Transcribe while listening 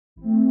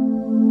Hi,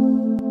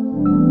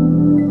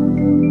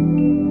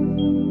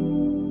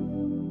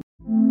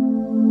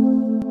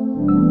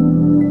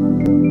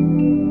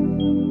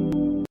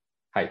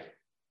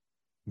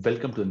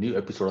 welcome to a new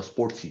episode of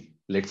Sportsy.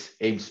 Let's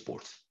aim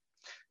sports.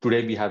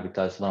 Today we have with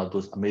us one of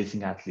those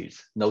amazing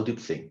athletes, Navdeep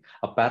Singh,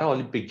 a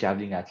Paralympic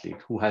javelin athlete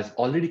who has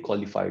already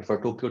qualified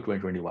for Tokyo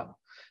 2021.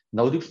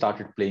 Navdeep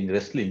started playing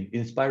wrestling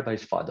inspired by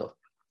his father,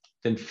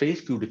 then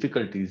faced few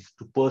difficulties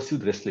to pursue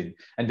wrestling,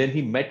 and then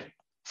he met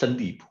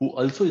Sandeep, who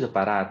also is a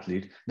para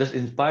athlete, thus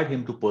inspired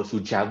him to pursue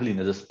javelin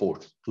as a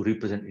sport to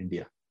represent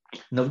India.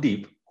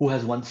 Navdeep, who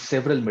has won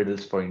several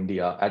medals for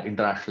India at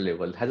international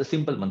level, has a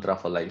simple mantra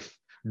for life: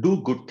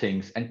 do good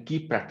things and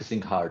keep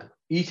practicing hard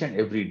each and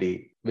every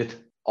day with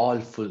all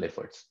full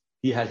efforts.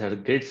 He has had a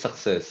great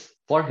success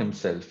for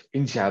himself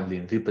in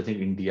javelin,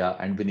 representing India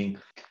and winning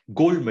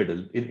gold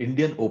medal in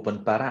Indian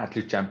Open Para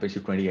Athlete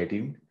Championship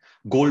 2018,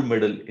 gold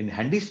medal in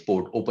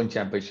Handisport Open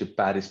Championship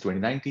Paris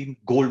 2019,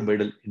 gold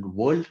medal in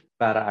World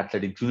Para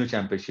Athletic Junior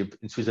Championship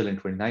in Switzerland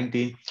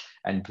 2019,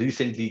 and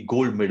recently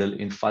gold medal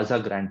in FASA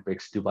Grand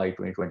Prix Dubai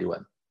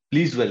 2021.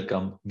 Please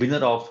welcome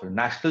winner of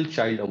National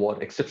Child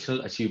Award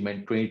Exceptional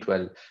Achievement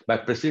 2012 by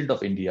President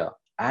of India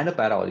and a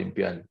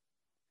Para-Olympian,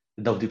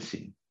 Navdeep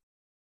Singh.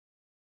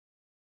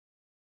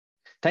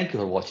 Thank you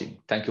for watching,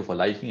 thank you for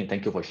liking, and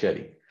thank you for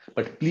sharing.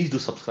 But please do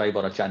subscribe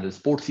on our channel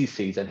Sportsy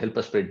Says and help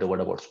us spread the word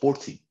about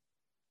Sportsy.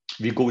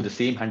 We go with the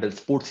same handle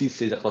Sportsy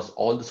Says across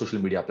all the social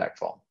media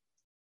platforms.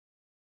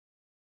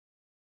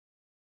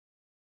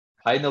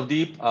 हाय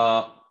नवदीप,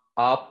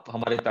 आप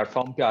हमारे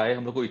platform पे आए,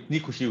 हम लोग को इतनी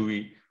खुशी हुई।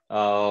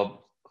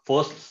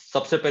 फर्स्ट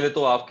सबसे पहले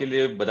तो आपके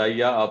लिए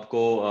बधाइयाँ,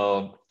 आपको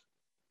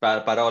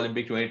पैरा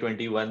ओलंपिक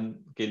 2021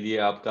 के लिए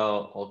आपका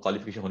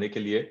क्वालिफिकेशन होने के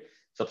लिए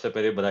सबसे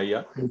पहले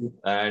बधाइयाँ।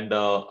 एंड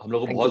हम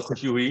लोग को बहुत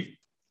खुशी हुई,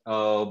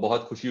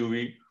 बहुत खुशी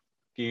हुई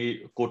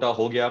कि कोटा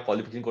हो गया,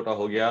 क्वालिफिकेशन कोटा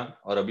हो गया,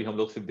 और अभी हम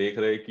लोग सिर्फ देख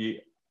रहे हैं कि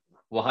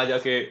वहां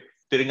जाके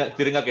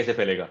तिरंगा कैसे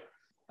फैलेगा।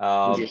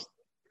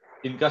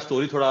 इनका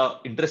स्टोरी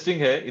थोड़ा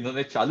इंटरेस्टिंग है।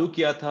 इन्होंने चालू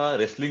किया था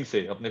रेसलिंग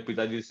से, अपने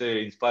पिताजी से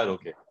इंस्पायर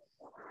होके,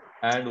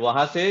 एंड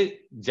वहां से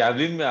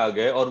जैवलिन में आ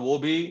गए, और वो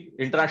भी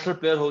इंटरनेशनल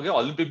प्लेयर हो गए,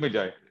 ओलंपिक में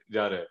जा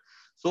रहे हैं।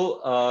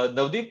 सो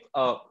नवदीप,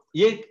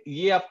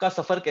 ये आपका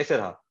सफर कैसे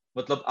रहा?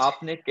 मतलब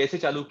आपने कैसे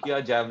चालू किया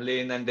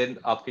जैवलिन, एंड देन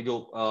आपके जो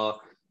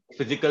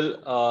फिजिकल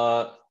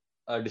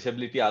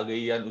डिसेबिलिटी आ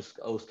गई, या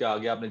उसके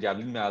आगे आपने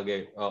जैवलिन में आ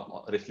गए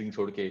रेसलिंग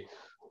छोड़ के,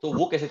 तो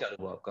वो कैसे चालू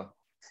हुआ आपका?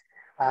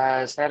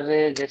 सर,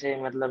 जैसे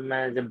मतलब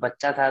मैं जब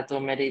बच्चा था तो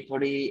मेरी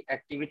थोड़ी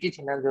एक्टिविटी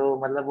थी ना, जो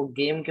मतलब वो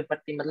गेम के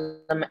प्रति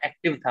मतलब मैं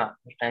एक्टिव था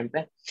उस टाइम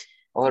पे।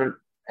 और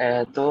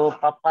तो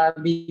पापा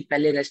भी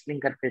पहले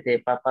रेसलिंग करते थे,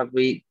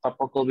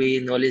 पापा को भी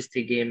नॉलेज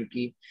थी गेम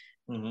की।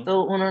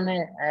 तो उन्होंने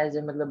एज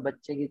मतलब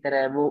बच्चे की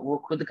तरह वो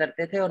खुद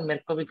करते थे और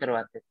मेरे को भी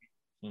करवाते थे।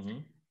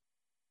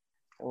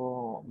 तो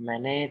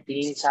मैंने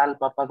 3 साल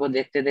पापा को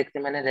देखते देखते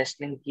मैंने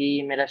रेसलिंग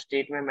की। मेरा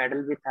स्टेट में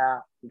मेडल भी था,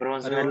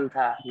 ब्रॉन्ज मेडल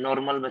था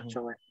नॉर्मल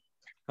बच्चों में।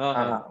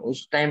 हाँ,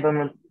 उस टाइम पर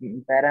मैं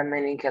पैरा में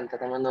नहीं खेलता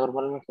था, मैं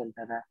नॉर्मल में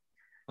खेलता था।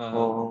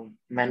 तो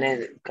मैंने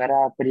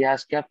करा,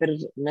 प्रयास किया, फिर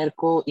मेरे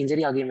को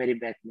इंजरी आ गई मेरी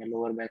बैक में,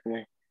 लोअर बैक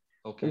में।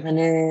 तो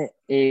मैंने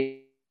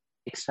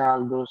एक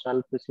साल 2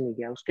 साल कुछ नहीं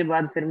किया। उसके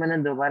बाद फिर मैंने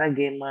दोबारा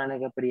गेम में आने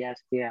का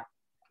प्रयास किया।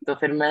 तो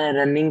फिर मैं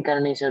रनिंग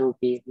करनी शुरू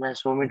की। मैं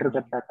 100 मीटर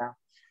करता था।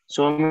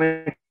 100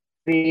 मीटर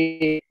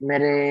भी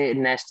मेरे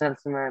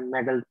नेशनल्स में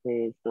मेडल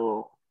थे।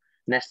 तो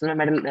नेशनल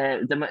मेडल,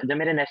 जब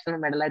मेरे नेशनल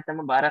मेडल आए तब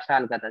मैं 12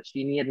 साल का था,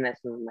 सीनियर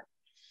नेशनल में।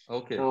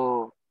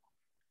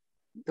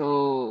 तो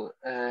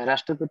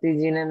राष्ट्रपति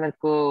जी ने मेरे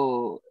को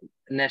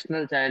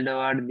नेशनल चाइल्ड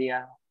अवार्ड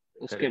दिया।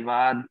 उसके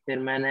बाद फिर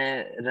मैंने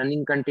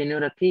रनिंग कंटिन्यू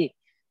रखी।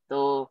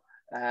 तो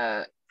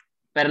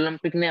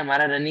पैरालंपिक ने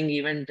हमारा रनिंग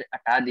इवेंट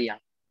हटा दिया।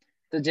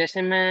 तो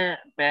जैसे मैं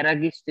पैरा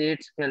की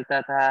स्टेट्स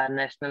खेलता था,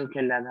 नेशनल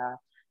खेला था,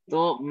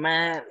 तो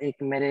मैं एक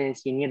मेरे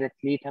सीनियर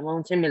एथलीट है, मैं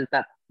उनसे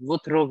मिलता था। वो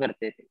थ्रो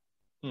करते थे,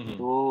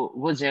 तो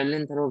वो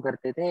जेवलिन थ्रो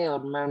करते थे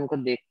और मैं उनको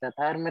देखता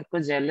था और मेरे को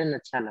जेवलिन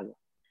अच्छा लगा।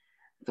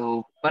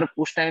 तो पर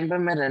उस टाइम पे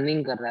मैं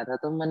रनिंग कर रहा था,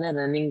 तो मैंने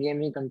रनिंग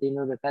गेम ही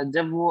कंटिन्यू रखा।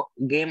 जब वो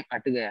गेम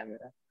हट गया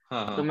मेरा,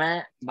 तो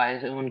मैं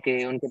भाई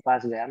उनके उनके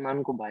पास गया। मैं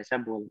उनको भाई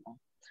साहब बोलता हूँ।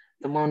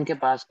 तो मैं उनके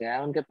पास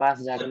गया, उनके पास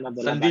जाके मैं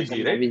बोला, भाई संदीप साहब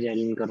जी, मैं भी राइट?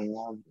 जेवलिन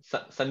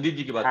करूंगा। संदीप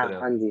जी की बात हाँ कर रहे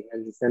हैं हाँ आप? जी,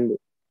 हाँ जी संदीप।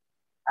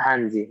 हाँ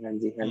जी, हाँ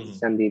जी, हाँ जी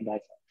संदीप भाई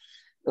साहब।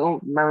 तो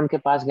मैं उनके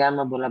पास गया,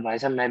 मैं बोला, भाई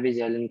साहब मैं भी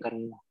जेवलिन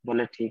करूंगा।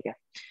 बोले ठीक है।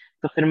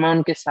 तो फिर मैं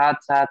उनके साथ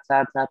साथ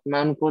साथ साथ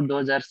मैं उनको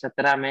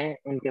 2017 में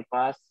उनके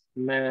पास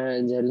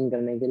मैं जेवलिन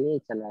करने के लिए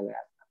चला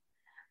गया।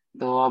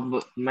 तो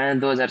अब मैं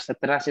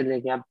 2017 से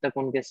लेके अब तक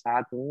उनके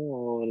साथ हूँ।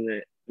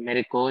 और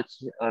मेरे कोच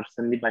और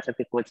संदीप भाषा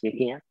के कोच एक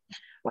ही हैं।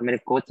 और मेरे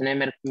कोच ने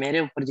मेरे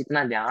ऊपर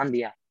जितना ध्यान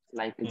दिया,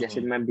 लाइक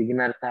जैसे मैं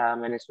बिगिनर था,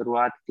 मैंने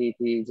शुरुआत की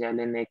थी,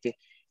 जेवलिन एक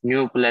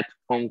न्यू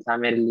प्लेटफॉर्म था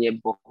मेरे लिए,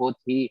 बहुत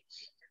ही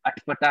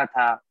अटपटा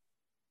था।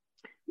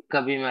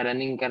 कभी मैं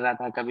रनिंग कर रहा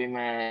था, कभी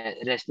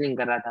मैं रेसलिंग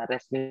कर रहा था।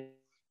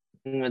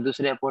 रेसलिंग में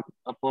दूसरे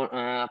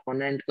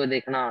अपोनेंट को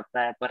देखना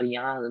होता है, पर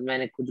यहाँ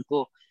मैंने खुद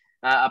को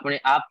अपने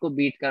आप को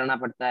बीट करना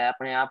पड़ता है,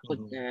 अपने आप को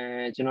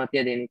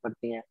चुनौतियां देनी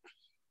पड़ती हैं।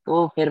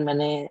 तो फिर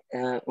मैंने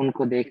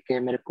उनको देख के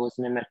मेरे कोच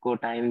ने मेरे को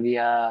टाइम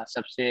दिया,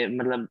 सबसे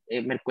मतलब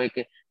मेरे को एक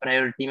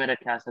प्रायोरिटी में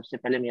रखा। सबसे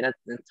पहले मेरा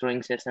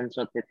थ्रोइंग सेशंस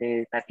होते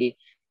थे, ताकि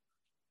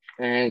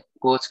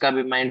कोच का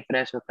भी माइंड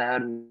फ्रेश होता है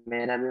और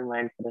मेरा भी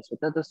माइंड फ्रेश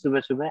होता है। तो सुबह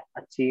सुबह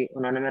अच्छी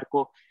उन्होंने मेरे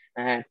को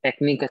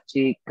टेक्निक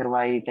अच्छी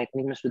करवाई,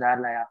 टेक्निक में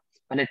सुधार लाया।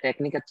 पहले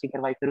टेक्निक अच्छी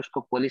करवाई, फिर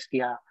उसको पॉलिश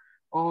किया,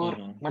 और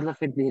हम्म। मतलब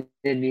फिर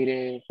धीरे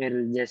धीरे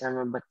फिर जैसा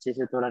मैं बच्चे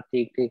से थोड़ा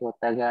ठीक ठीक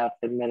होता गया,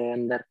 फिर मेरे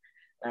अंदर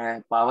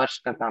पावर्स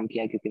का काम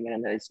किया, क्योंकि मेरे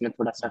अंदर इसमें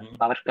थोड़ा सा हम्म।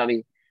 पावर्स का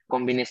भी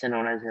कॉम्बिनेशन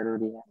होना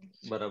जरूरी है।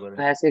 बराबर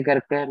तो है। ऐसे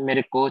करके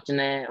मेरे कोच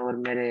ने और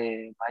मेरे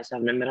भाई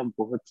साहब ने मेरा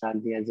बहुत साथ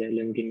दिया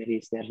जेवलिन की मेरी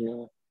इस जर्नी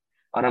में।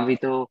 और अभी हाँ।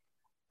 तो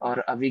और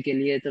अभी के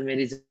लिए तो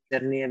मेरी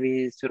जर्नी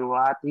अभी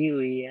शुरुआत ही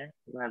हुई है।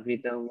 अभी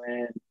तो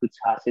मैं कुछ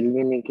हासिल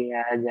भी नहीं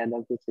किया है, ज्यादा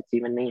कुछ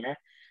अचीवमेंट नहीं है।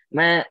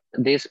 मैं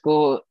देश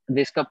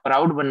का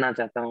प्राउड बनना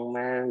चाहता हूँ,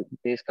 मैं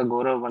देश का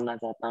गौरव बनना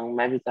चाहता हूँ।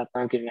 मैं भी चाहता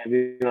हूँ कि मैं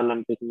भी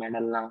ओलंपिक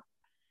मेडल लाऊं।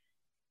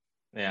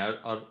 यार,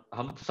 और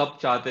हम सब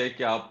चाहते हैं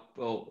कि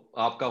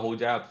आपका हो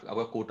जाए,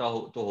 आपका कोटा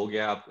तो हो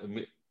गया,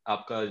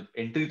 आपका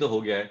एंट्री तो हो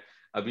गया है।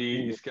 अभी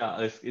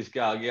जी। इसके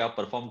आगे आप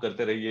परफॉर्म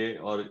करते रहिए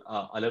और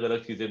अलग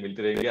अलग चीजें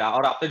मिलती रहेंगी।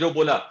 और आपने जो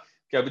बोला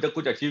कि अभी तक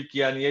कुछ अचीव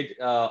किया नहीं है,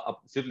 अब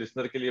सिर्फ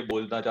लिसनर के लिए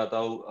बोलना चाहता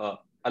हूँ,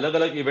 अलग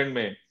अलग इवेंट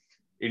में,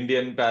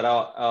 Indian para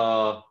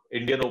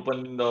Indian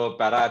open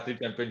para athlete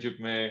championship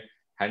में,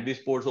 हैंडी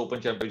स्पोर्ट्स ओपन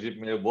चैंपियनशिप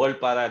में, world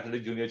para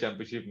athletic junior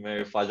championship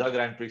में, फाजा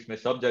ग्रैंड प्रिक्स में,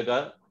 सब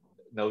जगह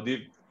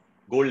नवदीप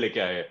गोल्ड लेके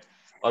आए हैं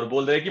और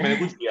बोल रहे हैं कि मैंने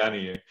कुछ किया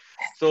नहीं है।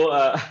 सो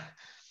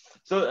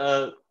सो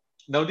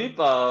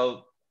नवदीप,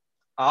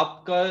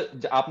 आपका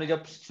आपने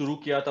जब शुरू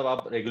किया तब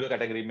आप रेगुलर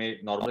कैटेगरी में,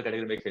 नॉर्मल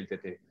कैटेगरी में खेलते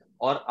थे,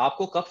 और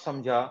आपको कब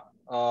समझा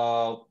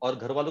और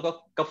घर वालों का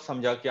कब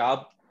समझा कि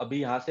आप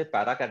अभी यहाँ से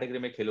पैरा कैटेगरी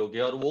में खेलोगे,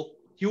 और वो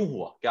क्यों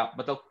हुआ, क्या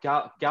मतलब क्या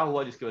क्या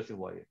हुआ जिसकी वजह से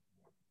हुआ ये?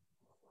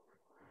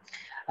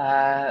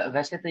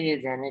 वैसे तो ये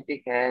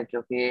जेनेटिक है,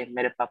 क्योंकि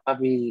मेरे पापा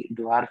भी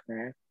ड्वार्फ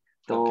हैं।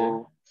 तो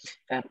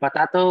ओके।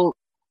 पता तो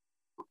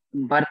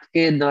बर्थ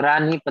के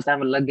दौरान ही पता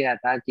लग गया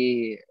था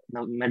कि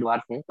मैं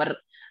ड्वार्फ हूँ। पर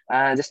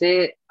जैसे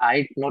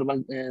हाइट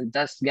नॉर्मल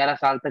 10-11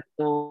 साल तक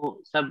तो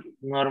सब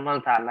नॉर्मल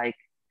था, लाइक।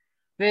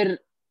 फिर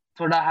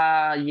थोड़ा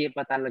हाँ ये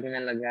पता लगने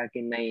लगा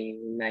कि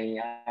नहीं नहीं,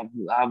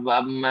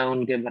 अब मैं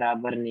उनके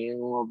बराबर नहीं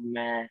हूँ, अब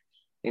मैं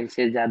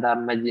इनसे ज्यादा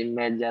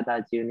मैं ज्यादा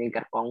अचीव नहीं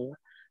कर पाऊंगा।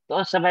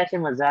 तो सब ऐसे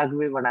मजाक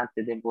भी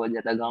बनाते थे बहुत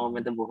ज्यादा, गाँव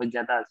में तो बहुत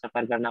ज्यादा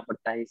सफर करना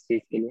पड़ता है इस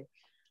चीज के लिए।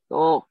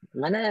 तो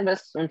मैंने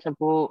बस उन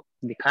सबको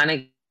दिखाने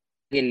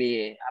के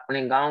लिए,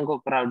 अपने गांव को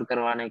प्राउड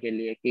करवाने के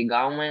लिए, कि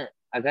गांव में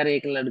अगर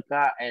एक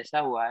लड़का ऐसा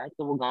हुआ है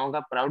तो वो गांव का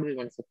प्राउड भी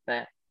बन सकता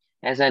है।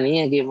 ऐसा नहीं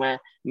है कि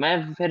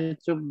मैं फिर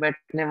चुप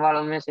बैठने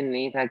वालों में से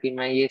नहीं था, कि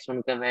मैं ये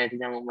सुनकर बैठ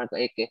जाऊं, मैं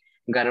एक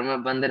घर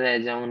में बंद रह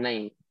जाऊं,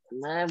 नहीं।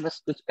 मैं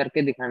बस कुछ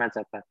करके दिखाना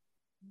चाहता था।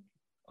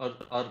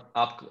 और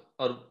आप,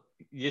 और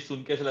ये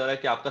सुन के ऐसा लग रहा है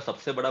कि आपका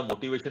सबसे बड़ा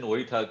मोटिवेशन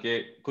वही था कि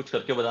कुछ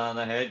करके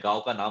बताना है,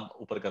 गांव का नाम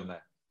ऊपर करना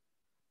है।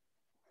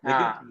 लेकिन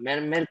हाँ,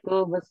 मेरे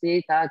को बस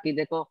यही था कि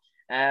देखो,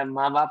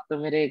 माँ बाप तो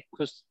मेरे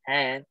खुश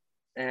हैं,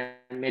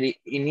 मेरी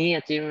इन्हीं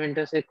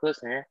अचीवमेंटों से खुश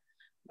हैं।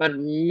 पर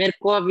मेरे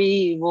को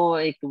अभी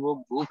वो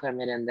भूख है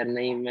मेरे अंदर,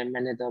 नहीं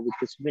मैंने तो अभी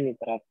कुछ भी नहीं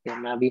प्राप्त किया।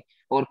 मैं अभी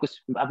और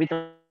कुछ, अभी तो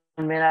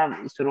मेरा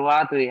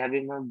शुरुआत हुई है,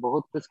 अभी मैं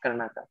बहुत कुछ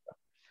करना चाहता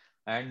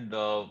एंड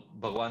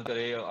भगवान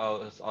करे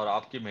और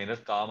आपकी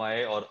मेहनत काम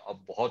आए और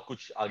अब बहुत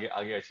कुछ आगे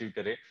आगे अचीव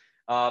करे।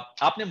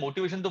 आपने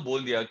मोटिवेशन तो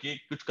बोल दिया कि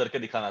कुछ करके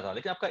दिखाना था,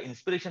 लेकिन आपका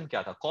इंस्पिरेशन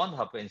क्या था? कौन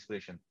था आपका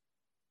इंस्पिरेशन?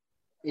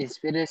 हूँ।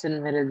 इंस्पिरेशन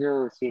मेरे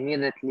जो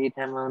सीनियर एथलीट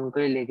है, मैं उनको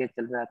ही लेके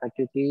चल रहा था,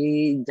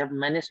 क्योंकि जब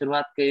मैंने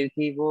शुरुआत करी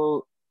थी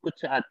वो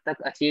कुछ हद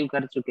तक अचीव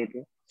कर चुके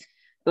थे।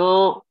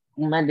 तो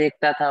मैं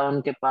देखता था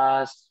उनके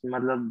पास,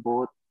 मतलब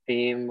बहुत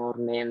फेम और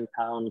नेम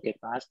था उनके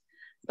पास।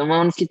 तो मैं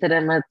उनकी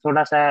तरह, मैं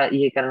थोड़ा सा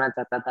ये करना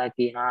चाहता था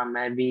कि हाँ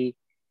मैं भी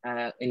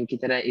इनकी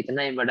तरह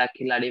इतना ही बड़ा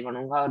खिलाड़ी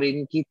बनूंगा, और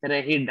इनकी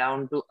तरह ही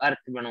डाउन टू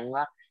अर्थ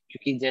बनूंगा।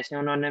 क्योंकि जैसे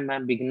उन्होंने,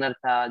 मैं बिगनर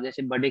था,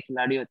 जैसे बड़े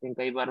खिलाड़ी होते हैं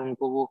कई बार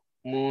उनको वो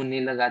मुंह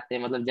नहीं लगाते,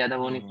 मतलब ज्यादा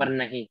वो नहीं, पर हम्म।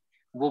 नहीं,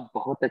 वो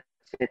बहुत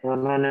अच्छे थे।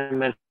 उन्होंने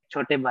मेरे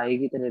छोटे भाई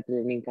की तरह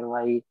ट्रेनिंग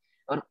करवाई,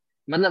 और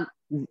मतलब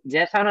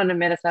जैसा उन्होंने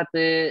मेरे साथ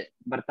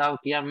बर्ताव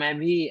किया, मैं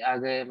भी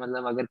आगे,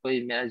 मतलब अगर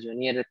कोई मेरा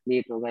जूनियर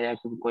एथलीट होगा या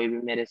कोई भी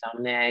मेरे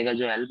सामने आएगा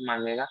जो हेल्प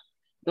मांगेगा,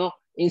 तो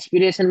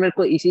इंस्पिरेशन मेरे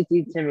को इसी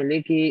चीज से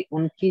मिली कि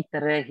उनकी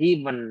तरह ही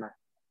बनना,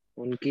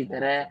 उनकी बहुत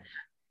तरह सही।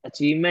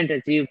 अचीवमेंट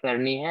अचीव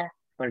करनी है,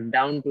 पर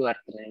डाउन टू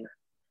अर्थ रहना।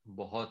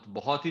 बहुत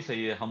बहुत ही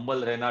सही है,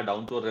 हम्बल रहना,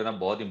 डाउन टू रहना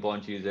बहुत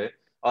इंपॉर्टेंट चीज है।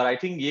 और आई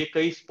थिंक ये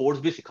कई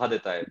स्पोर्ट्स भी सिखा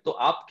देता है। तो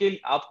आपके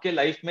आपके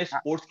लाइफ में हाँ,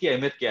 स्पोर्ट्स की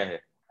अहमियत क्या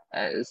है?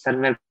 सर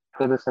मेरे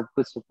को तो सब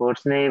कुछ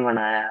स्पोर्ट्स ने ही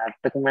बनाया है। अब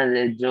तक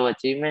मैं जो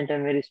अचीवमेंट है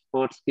मेरी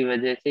स्पोर्ट्स की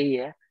वजह से ही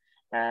है।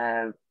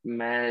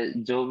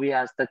 मैं जो भी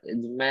आज तक,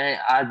 मैं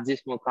आज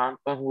जिस मुकाम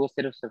पर हूँ वो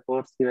सिर्फ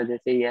स्पोर्ट्स की वजह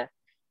से ही है।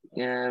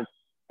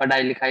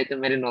 पढ़ाई लिखाई तो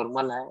मेरी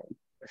नॉर्मल है,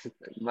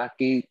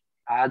 बाकी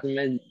आज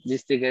मैं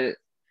जिस जगह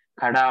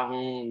खड़ा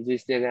हूँ,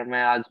 जिस जगह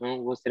मैं आज हूँ,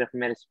 वो सिर्फ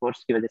मेरे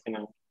स्पोर्ट्स की वजह से मैं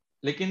हूँ।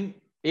 लेकिन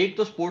एक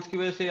तो स्पोर्ट्स की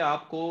वजह से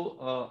आपको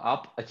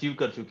आप अचीव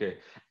कर चुके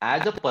हैं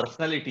एज अ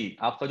पर्सनालिटी,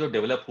 आपका जो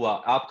डेवलप हुआ,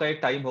 आपका एक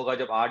टाइम होगा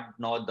जब 8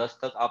 9 10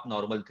 तक आप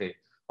नॉर्मल थे,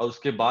 और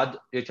उसके बाद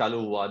ये चालू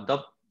हुआ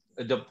तब,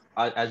 जब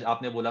एज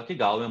आपने बोला कि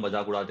गांव में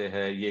मजाक उड़ाते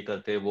हैं, ये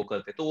करते वो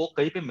करते, तो वो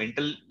कहीं पे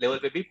मेंटल लेवल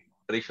पे भी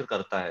प्रेशर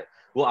करता है,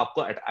 वो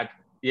आपको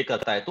ये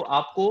करता है। तो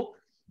आपको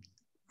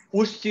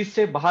उस चीज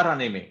से बाहर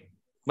आने में,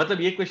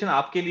 मतलब ये क्वेश्चन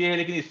आपके लिए है,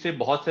 लेकिन इससे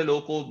बहुत से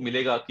लोगों को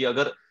मिलेगा कि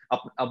अगर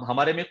अब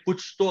हमारे में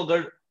कुछ तो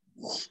अगर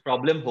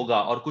प्रॉब्लम होगा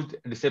और कुछ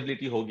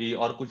डिसेबिलिटी होगी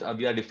और कुछ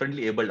अब या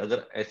डिफरेंटली एबल्ड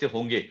अगर ऐसे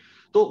होंगे,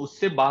 तो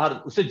उससे बाहर,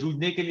 उससे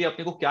जूझने के लिए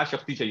अपने को क्या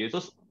शक्ति चाहिए, तो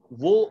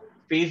वो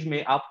फेज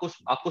में आपको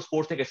आपको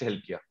स्पोर्ट्स ने कैसे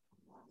हेल्प किया?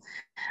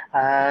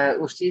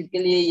 उस चीज के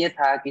लिए ये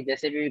था कि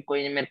जैसे भी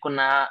कोई मेरे को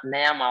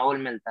नया माहौल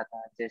मिलता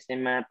था, जैसे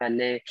मैं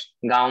पहले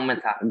गांव में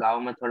था, गांव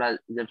में थोड़ा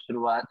जब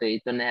शुरुआत हुई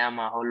तो नया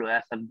माहौल हुआ,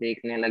 सब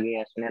देखने लगे,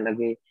 हंसने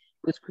लगे,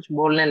 कुछ कुछ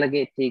बोलने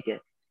लगे, ठीक है।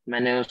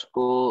 मैंने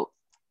उसको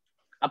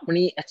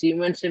अपनी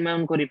अचीवमेंट से मैं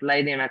उनको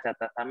रिप्लाई देना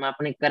चाहता था, मैं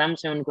अपने कर्म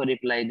से उनको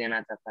रिप्लाई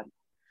देना चाहता था,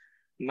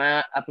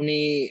 मैं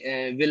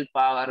अपनी विल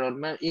पावर, और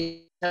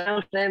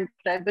उस टाइम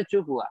टाइम पे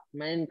चुप हुआ,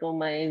 मैं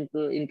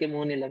इनको इनके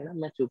मुंह नहीं लगना,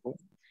 मैं चुप हूँ,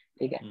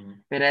 ठीक है। हम्म।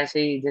 फिर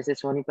ऐसे ही जैसे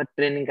सोनीपत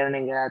ट्रेनिंग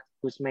करने गया,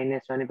 कुछ महीने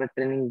सोनीपत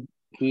ट्रेनिंग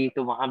की,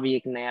 तो वहां भी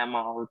एक नया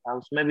माहौल था,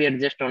 उसमें भी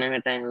एडजस्ट होने में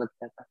टाइम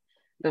लगता था।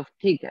 तो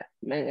ठीक है,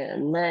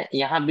 मैं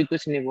यहाँ भी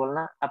कुछ नहीं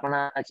बोलना,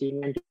 अपना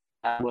अचीवमेंट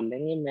बोल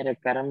लेंगे, मेरे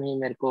कर्म ही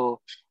मेरे को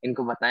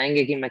इनको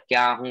बताएंगे कि मैं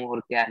क्या हूँ और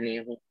क्या नहीं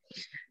हूँ,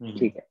 हम्म।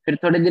 ठीक है। फिर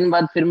थोड़े दिन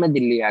बाद फिर मैं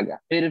दिल्ली आ गया,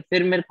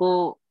 फिर मेरे को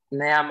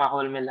नया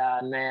माहौल मिला,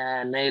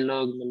 नया नए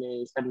लोग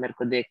मिले, सब मेरे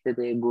को देखते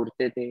थे,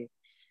 घूरते थे,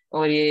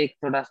 और ये एक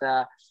थोड़ा सा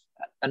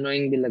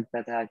अनोइंग भी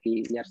लगता था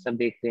कि यार सब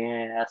देख रहे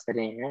हैं, हंस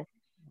रहे हैं,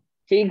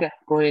 ठीक है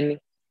कोई नहीं।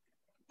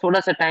 थोड़ा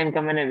सा टाइम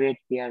का मैंने वेट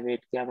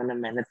किया, मैंने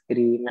मेहनत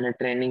करी, मैंने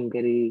ट्रेनिंग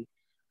करी,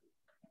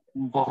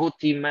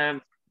 बहुत ही मैं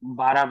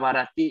 12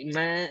 12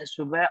 मैं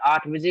सुबह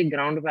 8 बजे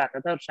ग्राउंड पे आता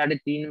था और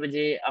 3:30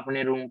 बजे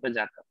अपने रूम पे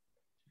जाता।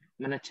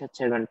 मैंने 6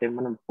 6 घंटे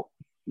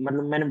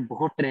मैंने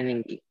बहुत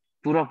ट्रेनिंग की,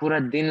 पूरा पूरा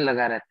दिन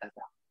लगा रहता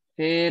था।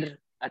 फिर और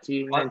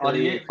अचीवमेंट और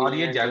हुई, ये और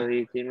ये अचीवमेंट जैव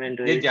हुई, अचीवमेंट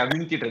ये हुई।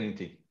 जैवलिन की ट्रेनिंग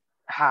थी?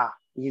 हाँ,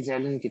 ये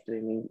जेवलिन की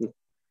ट्रेनिंग थी,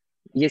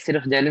 ये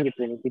सिर्फ जेवलिन की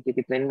ट्रेनिंग थी,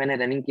 क्योंकि ट्रेनिंग मैंने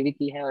रनिंग की भी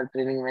की है और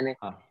ट्रेनिंग मैंने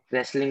हाँ,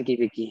 रेसलिंग की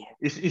भी की है।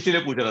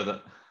 इसीलिए पूछ रहा था।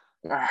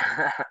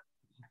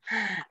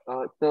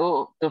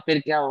 तो फिर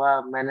क्या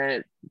हुआ, मैंने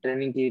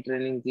ट्रेनिंग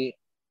की,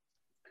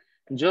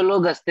 जो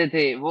लोग हंसते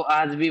थे वो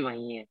आज भी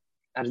वही है,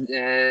 और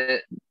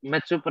मैं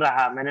चुप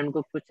रहा, मैंने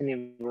उनको कुछ नहीं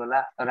बोला,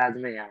 और आज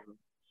मैं यहाँ हूँ।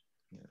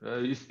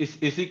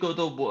 इसी को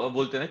तो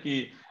बोलते हैं ना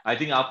कि आई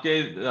थिंक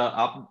आपके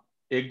आप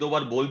एक दो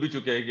बार बोल भी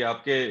चुके हैं कि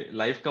आपके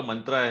लाइफ का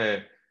मंत्र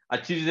है,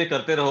 अच्छी चीजें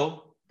करते रहो,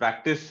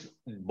 प्रैक्टिस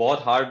बहुत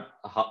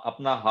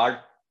अपना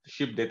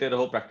हार्डशिप देते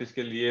रहो प्रैक्टिस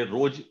के लिए,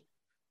 रोज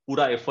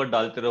पूरा एफर्ट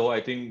डालते रहो।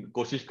 आई थिंक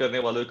कोशिश करने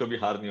वालों की कभी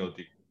हार नहीं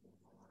होती।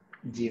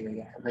 जी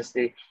भैया, बस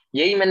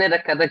यही मैंने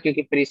रखा था,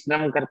 क्योंकि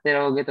परिश्रम करते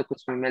रहोगे तो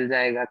कुछ भी मिल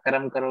जाएगा,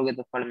 कर्म करोगे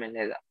तो फल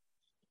मिलेगा।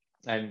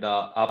 एंड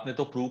आपने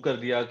तो प्रूव कर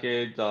दिया कि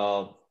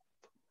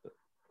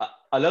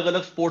अलग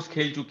अलग स्पोर्ट्स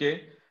खेल चुके,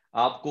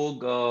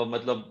 आपको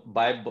मतलब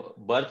बाय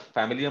बर्थ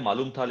फैमिली में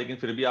मालूम था, लेकिन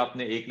फिर भी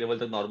आपने एक लेवल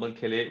तक नॉर्मल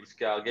खेले,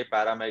 उसके आगे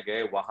पैरा में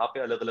गए, वहां पे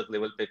अलग अलग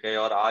लेवल पे गए,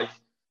 और आज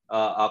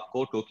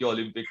आपको टोक्यो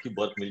ओलंपिक की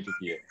बर्थ मिल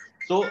चुकी है।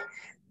 सो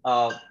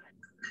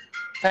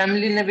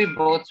फैमिली ने भी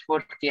बहुत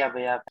सपोर्ट किया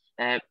भैया।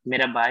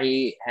 मेरा भाई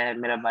है,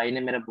 मेरा भाई ने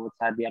मेरा बहुत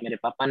साथ दिया, मेरे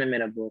पापा ने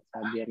मेरा बहुत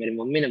साथ दिया, मेरी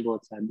मम्मी ने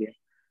बहुत साथ दिया।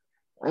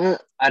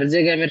 हर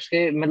जगह मेरे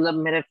से मतलब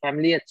मेरे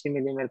फैमिली अच्छी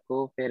मिली मेरे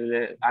को।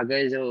 फिर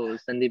आगे जो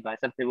संदीप भाई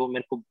साहब थे, वो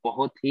मेरे को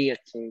बहुत ही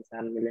अच्छे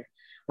इंसान मिले,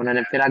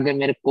 उन्होंने फिर आगे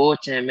मेरे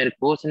कोच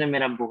ने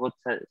मेरा बहुत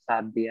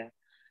साथ दिया।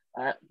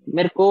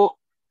 मेरे को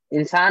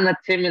इंसान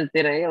अच्छे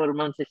मिलते रहे, और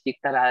मैं उनसे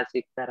सीखता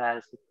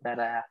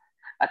रहा,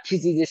 अच्छी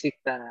चीजें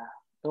सीखता रहा,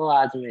 तो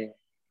आज मैं।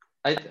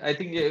 आई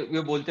थिंक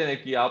ये बोलते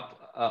हैं कि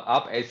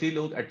आप ऐसे ही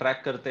लोग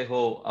अट्रैक्ट करते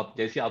हो, आप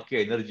जैसी आपकी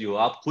एनर्जी हो,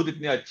 आप खुद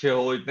इतने अच्छे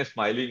हो, इतने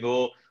स्माइलिंग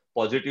हो,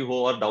 पॉजिटिव हो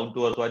और down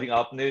to earth, I think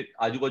आपने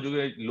आजू बाजू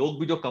के लोग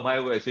भी जो कमाए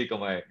वो ऐसे ही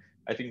कमाए।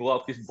 आई थिंक वो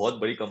आपकी बहुत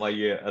बड़ी कमाई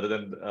है,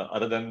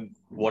 other than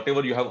what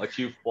ever you have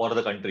achieve for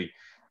the country.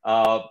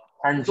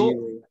 हाँ सो जी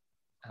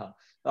भैया।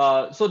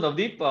 हाँ, सो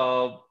नवदीप,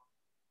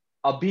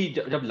 अभी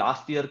जब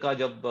लास्ट ईयर का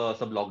जब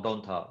सब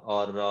लॉकडाउन था,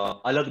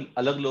 और अलग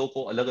अलग लोगों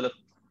को अलग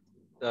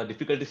अलग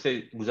डिफिकल्टी से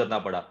गुजरना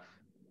पड़ा,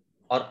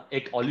 और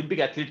एक ओलंपिक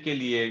एथलीट के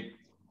लिए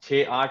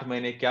 6 8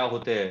 महीने क्या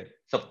होते हैं,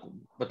 सब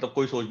मतलब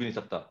कोई सोच भी नहीं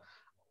सकता।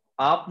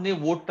 आपने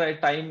वो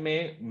टाइम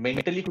में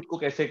मेंटली खुद को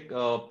कैसे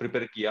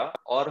प्रिपेयर किया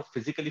और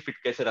फिजिकली फिट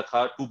कैसे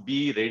रखा to be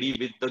ready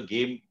with the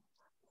game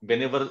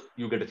when ever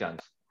you get a chance?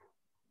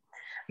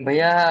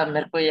 भैया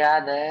मेरे को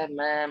याद है,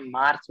 मैं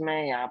मार्च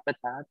में यहाँ पे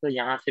था, तो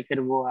यहाँ से फिर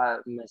वो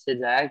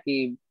मैसेज आया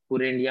कि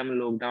पूरे इंडिया में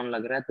लॉकडाउन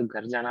लग रहा है, तो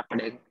घर जाना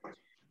पड़ेगा।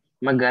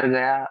 मैं घर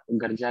गया,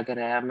 घर जाकर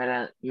रहा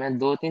मैं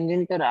 2 3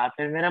 दिन तो रहा,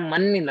 फिर मेरा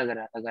मन नहीं लग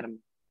रहा था घर में,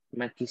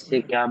 मैं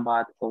किससे क्या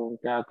बात करूं,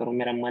 क्या करूं,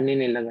 मेरा मन ही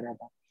नहीं लग रहा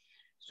था।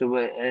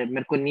 सुबह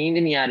मेरे को नींद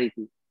नहीं आ रही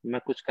थी, मैं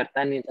कुछ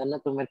करता नहीं था ना,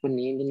 तो मेरे को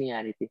नींद नहीं आ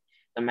रही थी।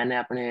 तो मैंने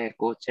अपने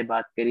कोच से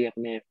बात करी,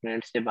 अपने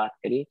फ्रेंड से बात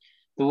करी,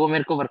 तो वो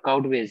मेरे को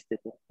वर्कआउट भेजते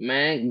थे।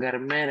 मैं घर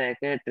में रह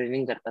के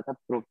ट्रेनिंग करता था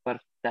प्रॉपर,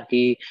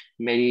 ताकि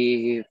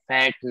मेरी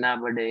फैट ना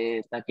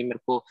बढ़े, ताकि मेरे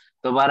को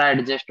दोबारा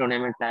एडजस्ट होने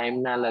में टाइम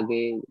ना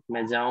लगे।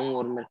 मैं जाऊं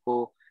और मेरे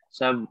को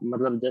सब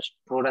मतलब जस्ट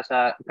थोड़ा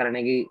सा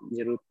करने की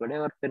जरूरत पड़े,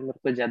 और फिर मेरे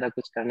को ज्यादा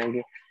कुछ करने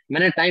की।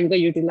 मैंने टाइम का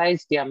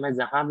यूटिलाइज किया, मैं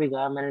जहां भी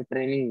गया मैंने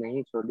ट्रेनिंग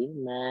नहीं छोड़ी।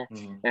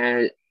 हम्म,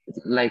 मैं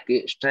लाइक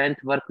स्ट्रेंथ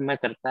वर्क मैं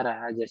करता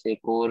रहा, जैसे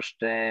कोर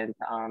स्ट्रेंथ,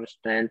 आर्म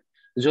स्ट्रेंथ।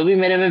 जो भी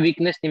मेरे में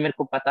वीकनेस थी, मेरे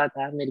को पता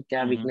था मेरी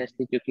क्या हम्म, वीकनेस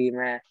थी, क्योंकि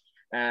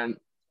मैं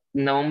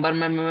नवंबर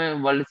में मैं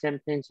वर्ल्ड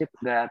चैंपियनशिप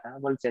गया था,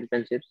 वर्ल्ड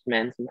चैंपियनशिप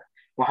मेंस में।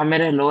 वहां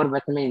मेरे लोअर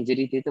बैक में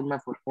इंजरी थी, तो मैं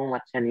परफॉर्म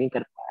अच्छा नहीं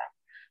कर पाया।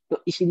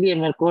 तो इसीलिए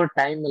मेरे को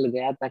टाइम मिल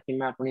गया, ताकि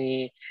मैं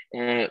अपनी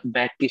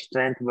बैक की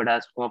स्ट्रेंथ बढ़ा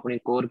सकूं, अपनी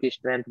कोर की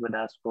स्ट्रेंथ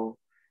बढ़ा सकूं।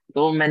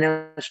 तो मैंने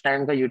उस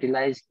टाइम का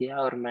यूटिलाइज किया,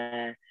 और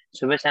मैं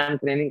सुबह शाम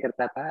ट्रेनिंग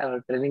करता था, और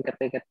ट्रेनिंग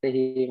करते करते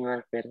ही मैं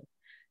फिर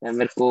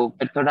मेरे को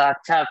फिर थोड़ा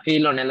अच्छा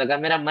फील होने लगा,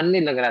 मेरा मन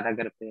नहीं लग रहा था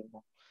घर पे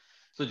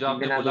तो जो आपने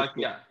बिना बोला कुछ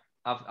कि किए।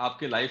 आप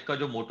आपके लाइफ का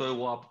जो मोटो है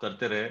वो आप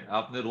करते रहे,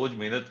 आपने रोज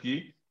मेहनत की,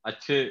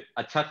 अच्छे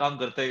अच्छा काम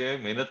करते गए,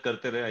 मेहनत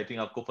करते रहे, आई थिंक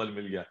आपको फल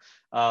मिल गया।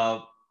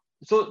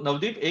 सो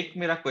नवदीप, एक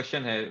मेरा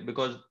क्वेश्चन है,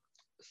 बिकॉज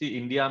सी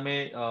इंडिया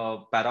में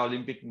पैरा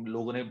ओलंपिक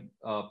लोगों ने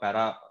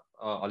पैरा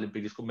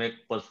ओलंपिक, जिसको मैं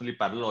पर्सनली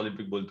पैरेलल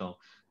ओलंपिक बोलता हूँ,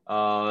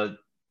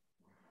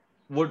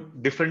 वो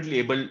डिफरेंटली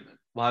एबल्ड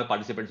वहां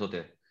पार्टिसिपेंट्स होते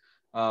हैं।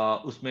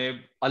 उसमें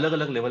अलग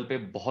अलग लेवल पे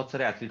बहुत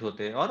सारे एथलीट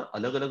होते हैं, और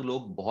अलग अलग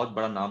लोग बहुत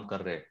बड़ा नाम कर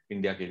रहे हैं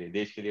इंडिया के लिए,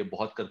 देश के लिए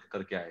बहुत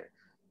करके आए हैं,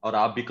 और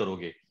आप भी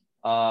करोगे।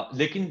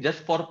 लेकिन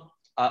जस्ट फॉर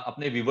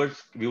अपने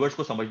व्यूवर्स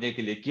को समझने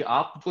के लिए कि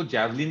आप जो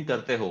जैवलिन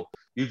करते हो,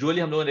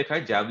 यूजुअली हम लोगों ने देखा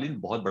है जैवलिन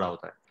बहुत बड़ा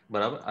होता है,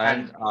 बराबर, हाँ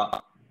एंड जी।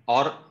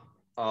 और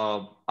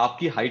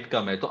आपकी हाइट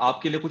कम है, तो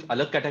आपके लिए कुछ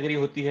अलग कैटेगरी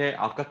होती है,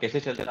 आपका कैसे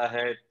चलता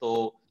है? तो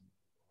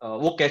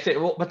वो कैसे,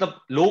 वो मतलब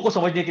लोगों को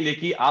समझने के लिए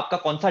कि आपका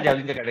कौन सा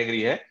जैवलिन का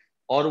कैटेगरी है,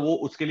 और वो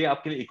उसके लिए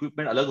आपके लिए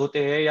इक्विपमेंट अलग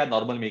होते हैं या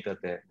नॉर्मल में ही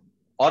करते हैं,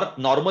 और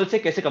नॉर्मल से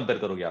कैसे कंपेयर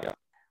करोगे आप?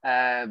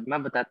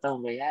 मैं बताता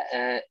हूँ भैया।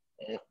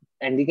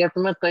 हैंडीकैप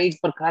में कई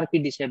प्रकार की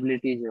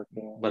डिसेबिलिटीज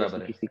होते हैं, जैसे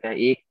बराबर है। किसी का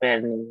एक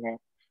पैर नहीं है,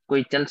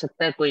 कोई चल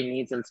सकता है, कोई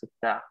नहीं चल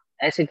सकता।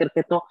 ऐसे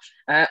करके तो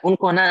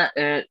उनको ना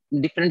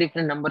डिफरेंट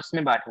डिफरेंट नंबर्स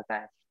में बांट रखा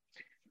है।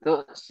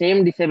 तो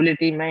सेम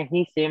डिसेबिलिटी में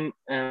ही सेम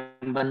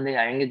बंदे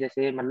आएंगे,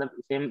 जैसे मतलब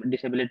सेम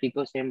डिसेबिलिटी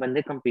को सेम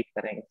बंदे compete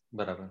करेंगे।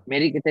 बराबर।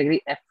 मेरी कैटेगरी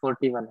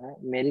F41 है।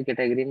 मेरी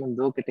कैटेगरी में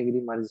दो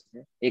कैटेगरी मर्ज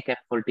है, एक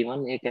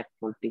F41, एक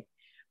F40।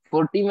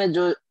 40 में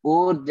जो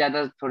और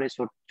ज्यादा थोड़े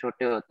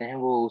छोटे होते हैं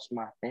वो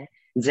उसमें आते हैं।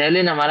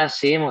 जेवलिन हमारा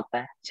सेम होता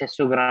है,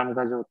 600 ग्राम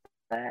का जो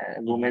होता है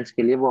हम्म, वुमेन्स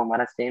के लिए, वो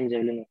हमारा सेम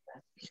जेवलिन होता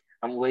है।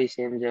 हम वही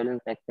सेम जेवलिन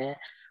फेंकते हैं।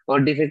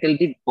 और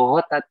डिफिकल्टी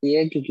बहुत आती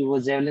है, क्योंकि वो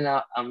जेवलिन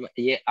हम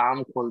ये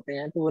आर्म खोलते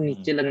हैं तो वो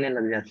नीचे लगने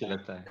लग नीचे जाता है।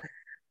 लगता है।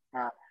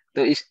 हाँ।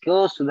 तो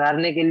इसको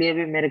सुधारने के लिए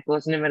भी मेरे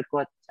कोच ने मेरे को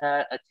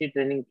अच्छी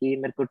ट्रेनिंग की,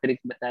 मेरे को ट्रिक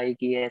बताई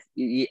कि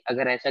ये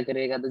अगर ऐसा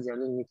करेगा तो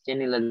जेवलिन नीचे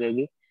नहीं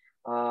लगेगी,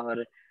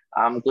 और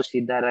आर्म को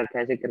सीधा रख,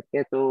 ऐसे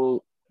करके।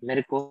 तो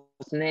मेरे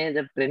कोच ने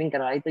जब ट्रेनिंग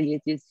करवाई तो ये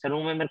चीज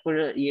शुरू में मेरे को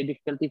ये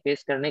डिफिकल्टी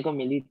फेस करने को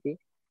मिली थी।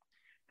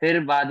 फिर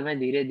बाद में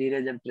धीरे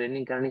धीरे जब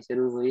ट्रेनिंग करनी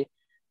शुरू हुई,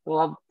 तो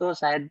अब तो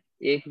शायद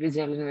एक भी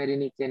जेवलिन मेरी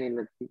नीचे नहीं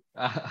लगती।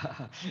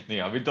 नहीं,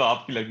 अभी तो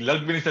आपकी लग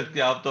भी नहीं सकती,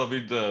 आप तो अभी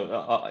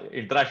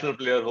इंटरनेशनल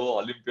प्लेयर हो,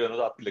 ओलंपियन हो,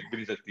 तो आपकी लग भी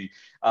नहीं सकती।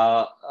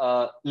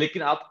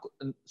 लेकिन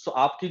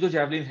आपकी जो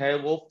जैवलिन है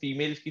वो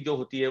फीमेल्स की जो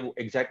होती है, वो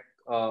एग्जैक्ट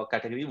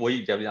कैटेगरी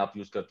वही जैवलिन आप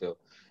यूज करते हो।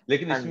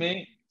 लेकिन हाँ इसमें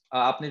जी।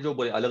 आपने जो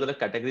बोले अलग अलग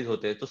कैटेगरीज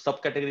होते हैं, तो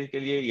सब कैटेगरी के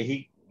लिए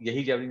यही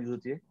यही जैवलिन यूज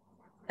होती है?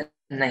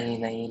 नहीं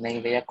नहीं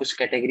नहीं भैया, कुछ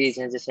कैटेगरीज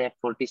हैं जैसे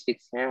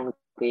F46 है,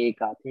 उनके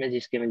एक हाथ में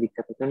जिसके में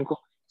दिक्कत होती है,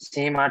 उनको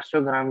सेम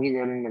 800 ग्राम की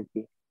जेवलिन मिलती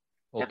है।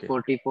 ओके।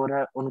 F44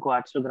 है, उनको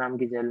 800 ग्राम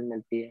की जेवलिन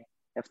मिलती है।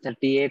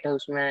 F38 है,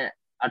 उसमें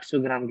 800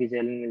 ग्राम की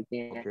जेवलिन मिलती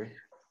है। ओके।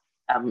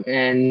 अब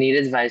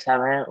नीरज भाई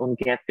साहब हैं,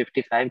 उनके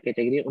F55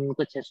 कैटेगरी,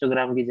 उनको 600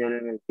 ग्राम की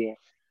जेवलिन मिलती है।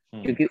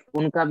 हम्म। क्योंकि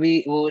उनका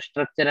भी वो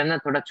स्ट्रक्चर है ना,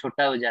 थोड़ा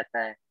छोटा हो जाता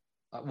है।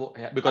 वो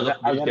बिकॉज अगर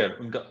ऑफ व्हील अगर चेयर,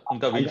 उनका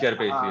उनका व्हील अगर चेयर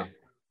पे, हाँ, इसलिए।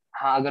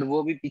 हाँ, अगर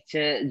वो भी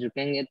पीछे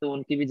झुकेंगे तो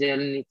उनकी भी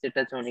जेवलिन नीचे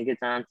टच होने के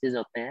चांसेस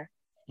होते हैं।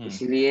 हम्म।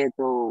 इसलिए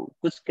तो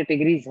कुछ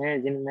कैटेगरीज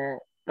हैं जिनमें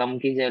कम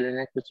की जेवलिन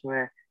है, कुछ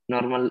में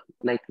नॉर्मल,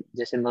 लाइक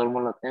जैसे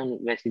नॉर्मल होते हैं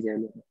वैसी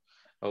जेवलिन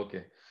है। ओके।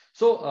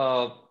 सो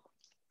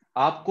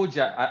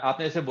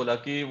आपने ऐसे बोला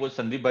कि वो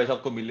संदीप भाई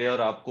साहब को मिले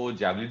और आपको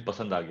जैवलिन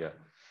पसंद आ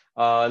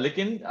गया।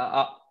 लेकिन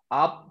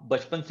आप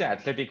बचपन से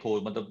एथलेटिक हो,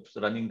 मतलब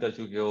रनिंग कर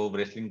चुके हो,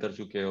 रेसलिंग कर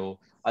चुके हो,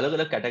 अलग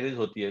अलग कैटेगरीज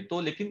होती है, तो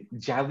लेकिन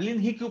जैवलिन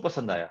ही क्यों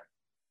पसंद आया?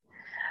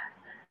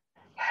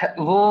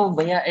 वो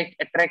भैया एक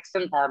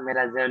अट्रैक्शन था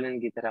मेरा जेवलिन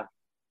की तरफ।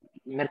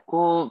 मेरे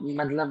को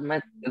मतलब मैं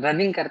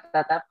रनिंग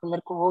करता था तो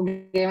मेरे को वो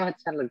गेम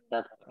अच्छा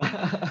लगता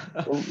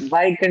था। तो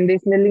बाई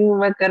कंडीशनलिंग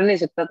मैं कर नहीं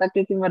सकता था,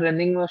 क्योंकि मैं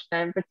रनिंग में उस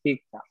टाइम पे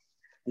ठीक था।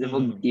 जब वो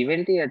हम्म,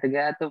 इवेंट ही हट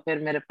गया तो फिर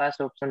मेरे पास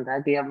ऑप्शन था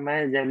कि अब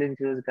मैं जेवलिन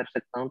चूज कर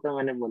सकता हूँ, तो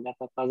मैंने बोला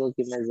पापा को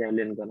कि मैं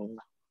जेवलिन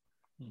करूंगा।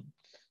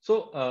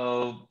 सो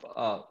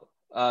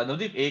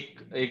नवदीप, एक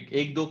एक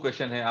एक दो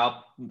क्वेश्चन है।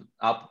 आप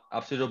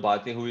आपसे जो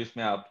बातें हुई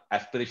इसमें आप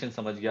एस्पिरेशन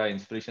समझ गया,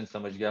 इंस्पिरेशन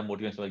समझ गया,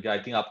 मोटिवेशन समझ गया, आई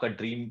थिंक आपका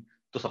ड्रीम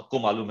तो सबको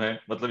मालूम है,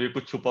 मतलब ये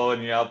कुछ छुपा हुआ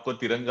नहीं है, आपको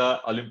तिरंगा,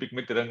 ओलंपिक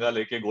में तिरंगा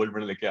लेके गोल्ड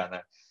मेडल लेके आना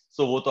है।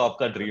 सो वो तो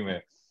आपका ड्रीम है।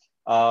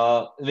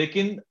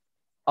 लेकिन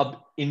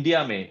अब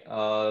इंडिया में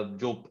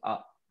जो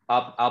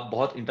आप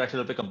बहुत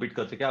इंटरनेशनल पे कम्पीट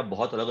कर चुके हैं, आप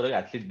बहुत अलग अलग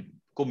एथलीट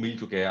को मिल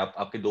चुके हैं,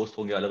 आपके दोस्त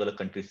होंगे अलग अलग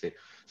कंट्रीज से।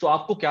 सो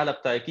आपको क्या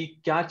लगता है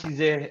कि क्या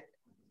चीजें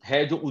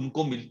है जो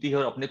उनको मिलती है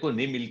और अपने को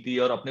नहीं मिलती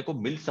है और अपने को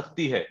मिल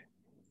सकती है,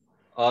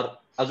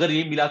 और अगर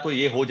ये मिला तो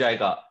ये हो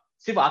जाएगा,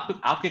 सिर्फ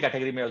आपके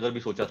कैटेगरी में अगर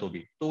भी सोचा तो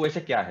भी, तो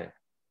वैसे क्या है?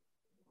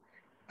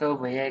 तो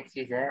भैया एक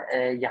चीज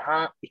है,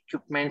 यहाँ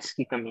इक्विपमेंट्स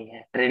की कमी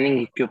है,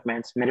 ट्रेनिंग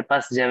इक्विपमेंट्स। मेरे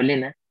पास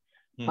जेवलिन है,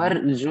 हम्म।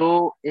 पर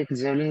जो एक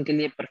जेवलिन के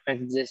लिए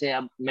परफेक्ट, जैसे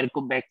अब मेरे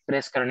को बैक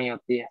प्रेस करनी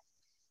होती है,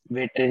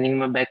 वेट ट्रेनिंग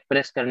में बैक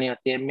प्रेस करनी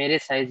होती है, मेरे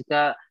साइज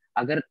का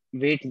अगर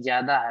वेट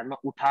ज्यादा है मैं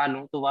उठा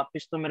लूं तो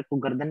वापस तो मेरे को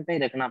गर्दन पे ही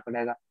रखना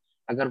पड़ेगा,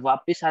 अगर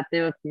वापस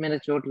आते वक्त मेरे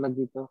चोट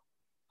लगी तो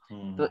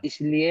हम्म।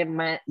 इसलिए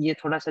मैं ये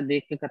थोड़ा सा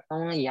देख के करता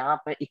हूँ।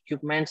 यहाँ पे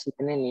इक्विपमेंट्स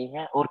इतने नहीं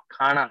है, और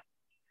खाना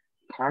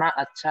खाना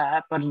अच्छा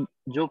है, पर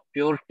जो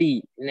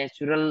प्योरिटी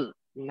नेचुरल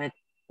में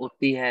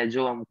होती है,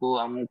 जो हमको,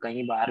 हम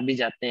कहीं बाहर भी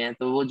जाते हैं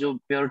तो वो जो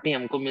प्योरिटी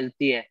हमको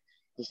मिलती है,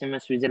 जैसे मैं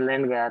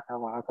स्विट्जरलैंड गया था,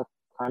 वहाँ का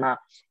खाना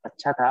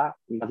अच्छा था,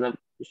 मतलब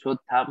शुद्ध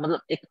था,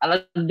 मतलब एक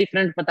अलग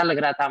डिफरेंट पता लग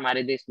रहा था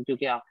हमारे देश में,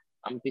 क्योंकि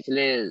हम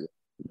पिछले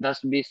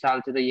 10-20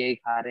 साल से तो यही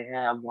खा रहे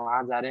हैं, अब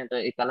वहां जा रहे हैं तो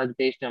एक अलग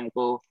टेस्ट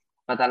हमको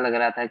पता लग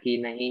रहा था कि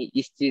नहीं,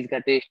 इस चीज का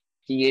टेस्ट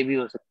ये भी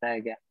हो सकता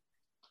है क्या।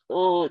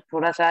 तो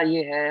थोड़ा सा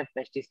ये है,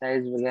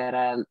 पेस्टिसाइड्स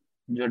वगैरह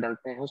जो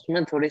डलते हैं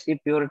उसमें थोड़ी सी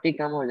प्योरिटी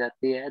कम हो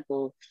जाती है,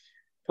 तो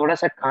थोड़ा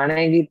सा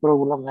खाने की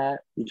प्रॉब्लम है,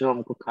 जो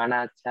हमको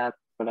खाना अच्छा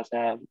थोड़ा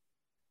सा।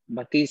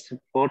 बाकी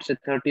स्पोर्ट्स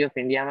अथॉरिटी ऑफ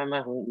इंडिया में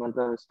मैं हूँ,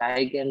 मतलब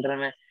साई के अंडर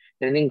में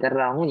ट्रेनिंग कर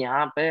रहा हूँ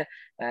यहाँ पे।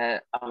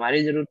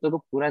 हमारी जरूरतों को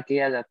पूरा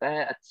किया जाता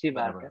है, अच्छी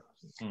बात बराबर। है,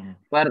 हम्म।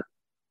 पर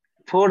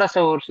थोड़ा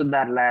सा और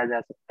सुधार लाया जा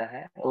सकता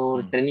है, और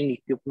हम्म। ट्रेनिंग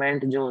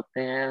इक्विपमेंट जो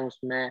होते हैं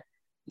उसमें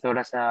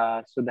थोड़ा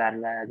सा सुधार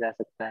लाया जा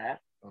सकता है।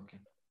 ओके।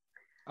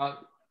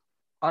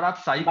 और आप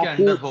साई के बाकी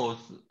अंडर हो।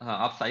 हाँ,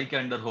 आप साई के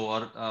अंडर हो,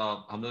 और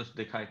हमने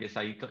देखा है कि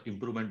साई का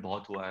इम्प्रूवमेंट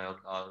बहुत हुआ है,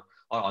 और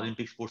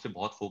ओलंपिक स्पोर्ट्स से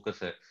बहुत फोकस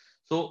है।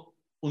 सो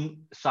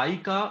उन साई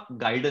का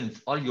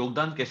गाइडेंस और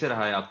योगदान कैसे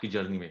रहा है आपकी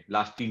जर्नी में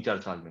लास्ट 3-4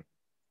 साल में?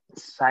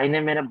 साई ने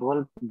मेरा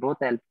बहुत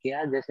बहुत हेल्प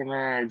किया। जैसे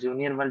मैं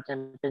जूनियर वर्ल्ड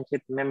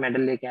चैंपियनशिप में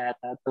मेडल लेके आया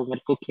था, तो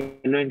मेरे को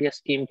खेलो इंडिया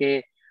स्कीम के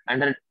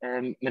अंडर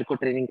मेरे को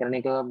ट्रेनिंग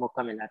करने का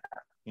मौका मिला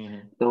था। हम्म।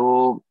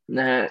 तो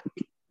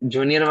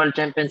जूनियर वर्ल्ड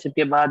चैंपियनशिप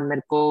के बाद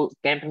मेरे को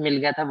कैंप मिल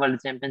गया था वर्ल्ड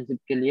चैंपियनशिप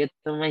के लिए,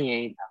 तो मैं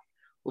यही था।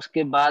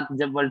 उसके बाद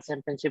जब वर्ल्ड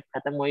चैंपियनशिप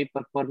खत्म हुई,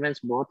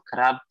 परफॉर्मेंस बहुत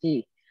खराब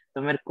थी,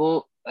 तो मेरे को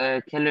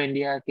खेलो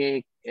इंडिया के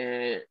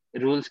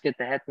रूल्स के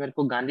तहत मेरे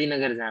को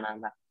गांधीनगर जाना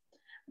था।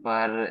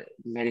 पर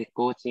मेरे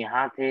कोच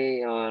यहाँ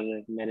थे,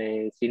 और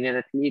मेरे सीनियर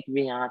एथलीट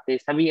भी यहाँ थे,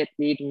 सभी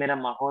एथलीट, मेरा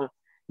माहौल,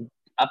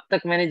 अब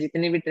तक मैंने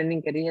जितनी भी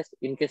ट्रेनिंग करी है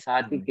इनके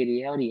साथ ही हम्म। करी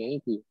है और यही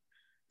थी,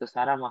 तो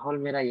सारा माहौल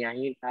मेरा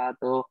यहीं था।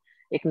 तो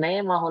एक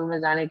नए माहौल में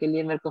जाने के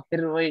लिए मेरे को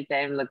फिर वही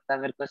टाइम लगता,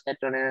 मेरे को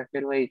सेट होने में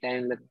फिर वही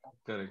टाइम लगता।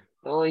 करेक्ट।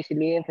 तो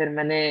इसलिए फिर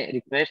मैंने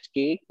रिक्वेस्ट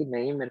की कि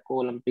नहीं, मेरे को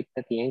ओलंपिक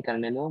तक यहीं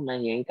करने दो, मैं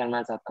यहीं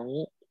करना चाहता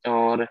हूँ।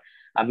 और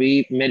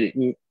अभी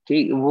मेरी,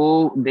 ठीक,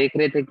 वो देख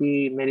रहे थे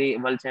कि मेरी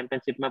वर्ल्ड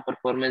चैंपियनशिप में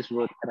परफॉर्मेंस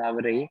बहुत खराब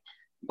रही,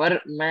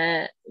 पर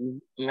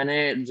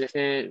मैंने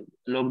जैसे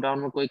लॉकडाउन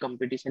में कोई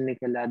कंपटीशन नहीं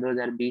खेला,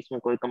 2020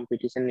 में कोई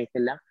कंपटीशन नहीं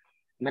खेला,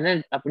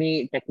 मैंने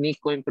अपनी टेक्निक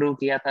को इम्प्रूव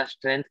किया था,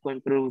 स्ट्रेंथ को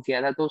इम्प्रूव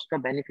किया था, तो उसका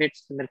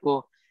बेनिफिट्स मेरे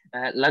को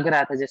लग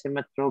रहा था जैसे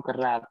मैं थ्रो कर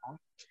रहा था।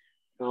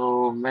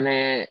 तो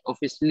मैंने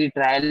ऑफिशियली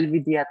ट्रायल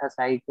भी दिया था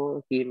साई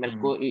को कि मेरे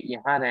हम्म। को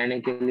यहाँ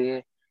रहने के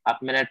लिए आप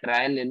मेरा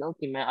ट्रायल ले लो,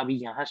 कि मैं अभी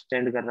यहाँ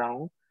स्टैंड कर रहा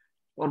हूँ,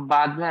 और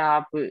बाद में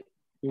आप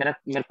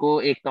मेरे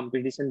को एक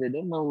कंपटीशन दे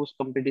दो, मैं उस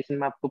कंपटीशन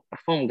में आपको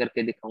परफॉर्म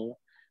करके दिखाऊंगा।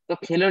 तो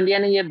खेलो इंडिया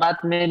ने ये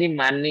बात मेरी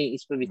माननी,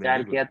 इस पर वेरी विचार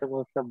गुड। किया, तो मैं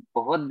उसका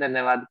बहुत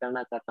धन्यवाद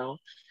करना चाहता हूँ।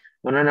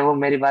 उन्होंने वो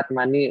मेरी बात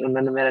मानी,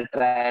 उन्होंने मेरा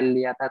ट्रायल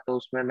लिया था, तो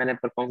उसमें मैंने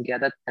परफॉर्म किया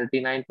था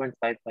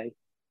 39.55।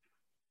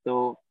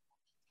 तो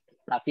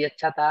काफी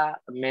अच्छा था।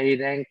 मेरी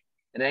रैंक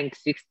रैंक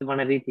 6th बन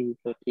रही थी,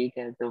 तो ठीक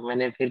है, तो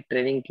मैंने फिर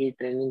ट्रेनिंग की।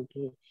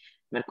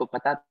 मेरे को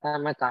पता था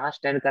मैं कहाँ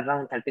स्टैंड कर रहा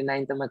हूँ,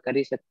 39 तो मैं कर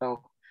ही सकता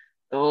हूँ।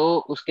 तो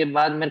उसके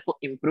बाद मेरे को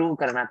इम्प्रूव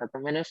करना था, तो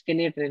मैंने उसके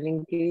लिए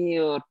ट्रेनिंग की,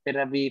 और फिर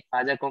अभी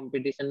फाजा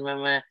कंपटीशन में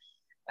मैं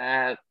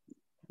अ,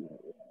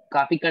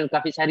 काफी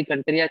सारी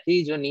कंट्रियां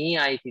थी जो नहीं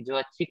आई थी, जो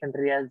अच्छी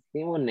कंट्रियां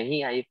थी वो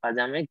नहीं आई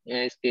फाजा में,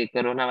 इसके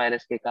कोरोना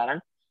वायरस के कारण।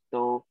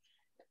 तो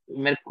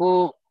मेरे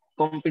को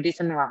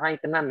कंपटीशन वहां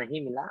इतना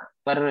नहीं मिला,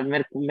 पर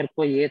मेरे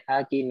को ये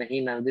था कि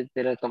नहीं नवदीप,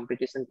 तेरा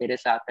कंपटीशन तेरे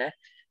साथ है,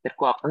 तेरे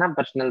को अपना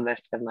पर्सनल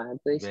बेस्ट करना है,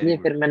 तो वेरी इसलिए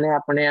गुड। फिर मैंने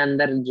अपने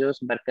अंदर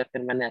जोश भरकर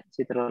फिर मैंने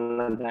अच्छी तरह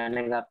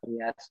लगाने का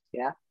प्रयास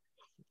किया,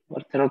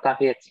 और थ्रो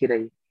काफी अच्छी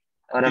रही।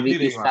 और अभी कितनी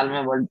रही इस वहां साल पे?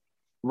 मैं वर्ल्ड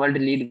वर्ल्ड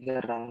लीड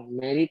कर रहा हूँ,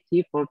 मेरी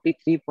थी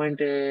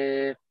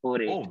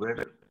 43.48। ओ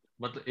वेरी,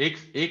 मतलब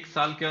एक एक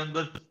साल के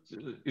अंदर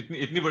इतनी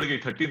इतनी बढ़ गई,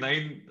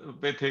 39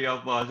 पे थे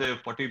आप, वहां से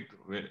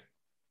 40?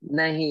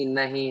 नहीं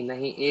नहीं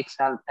नहीं, एक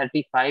साल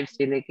 35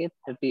 से लेके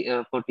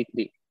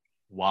 43।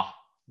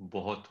 वाह,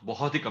 बहुत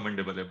बहुत ही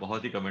कमेंडेबल है,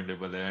 बहुत ही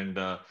कमेंडेबल है। एंड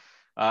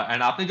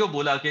एंड आपने जो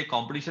बोला कि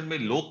कंपटीशन में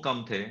लोग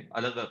कम थे,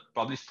 अलग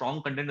प्रॉब्ली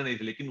स्ट्रॉन्ग कंटेंडर नहीं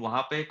थे, लेकिन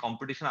वहां पे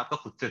कंपटीशन आपका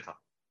खुद से था।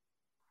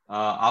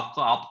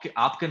 आपको आपके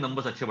आपके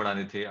नंबर्स अच्छे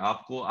बढ़ाने थे,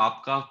 आपको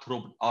आपका थ्रो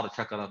और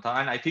अच्छा करना था।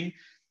 एंड आई थिंक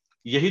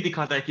यही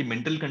दिखाता है कि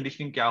मेंटल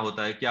कंडीशनिंग क्या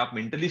होता है, कि आप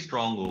मेंटली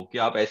स्ट्रांग हो, कि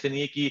आप ऐसे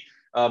नहीं है कि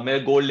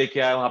मैं गोल्ड लेके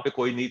आया, वहां पे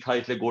कोई नहीं था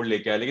इसलिए गोल्ड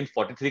लेके आया, लेकिन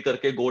 43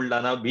 करके गोल्ड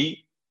लाना भी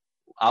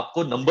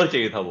आपको नंबर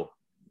चाहिए था वो।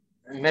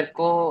 मेरे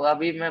को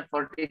अभी मैं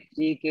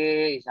 43 के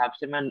हिसाब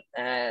से मैं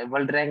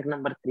वर्ल्ड रैंक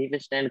नंबर 3 पे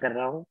स्टैंड कर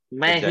रहा हूँ।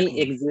 मैं ही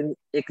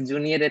एग्जैक्टली। एक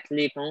जूनियर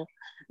एथलीट हूँ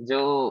जो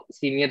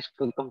सीनियर्स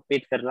को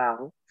कम्पीट कर रहा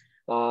हूँ।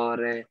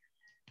 और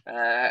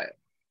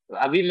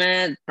अभी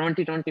मैं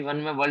 2021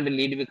 में वर्ल्ड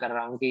लीड भी कर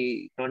रहा हूँ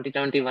कि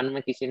 2021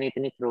 में किसी ने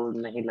इतनी थ्रो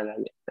नहीं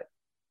लगाई है।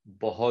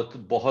 बहुत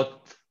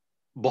बहुत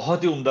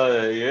बहुत ही उम्दा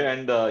है ये।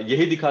 एंड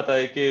यही दिखाता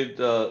है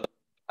कि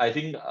आई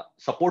थिंक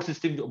सपोर्ट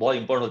सिस्टम बहुत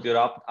इंपॉर्टेंट होती है,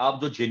 और आप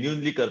जो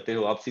जेन्युइनली करते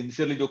हो, आप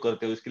सिंसियरली जो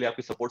करते हो, इसके लिए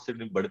आपकी सपोर्ट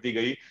सिस्टम बढ़ती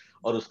गई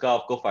और उसका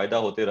आपको फायदा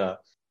होते रहा।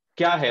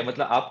 क्या है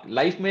मतलब आप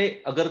लाइफ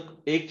में अगर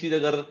एक चीज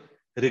अगर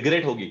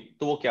रिग्रेट होगी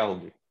तो वो क्या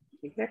होगी?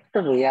 रिग्रेट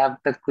तो भैया अब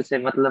तक कुछ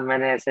है, मतलब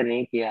मैंने ऐसे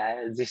नहीं किया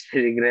है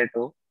जिससे रिग्रेट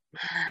हो।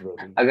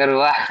 Very. अगर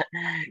हुआ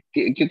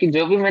क्योंकि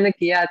जो भी मैंने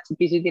किया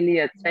किसी के लिए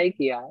अच्छा ही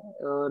किया है।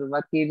 और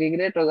बाकी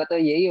रिग्रेट होगा तो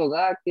यही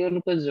होगा कि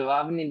उनको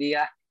जवाब नहीं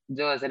दिया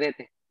जो हंस रहे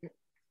थे।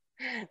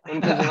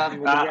 उनको जवाब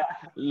मिल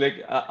गया।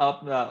 लेकिन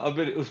आप अब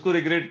उसको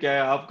रिग्रेट क्या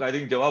है? आप आई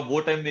थिंक जवाब वो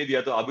टाइम नहीं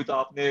दिया, तो अभी तो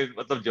आपने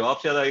मतलब जवाब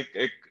से ज्यादा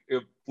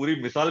एक पूरी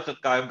मिसाल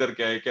कायम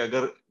करके आए कि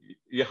अगर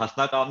ये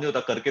हंसना काम नहीं होता,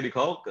 करके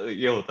दिखाओ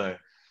ये होता है।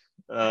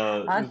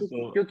 हाँ,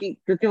 सो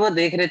क्योंकि वो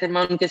देख रहे थे,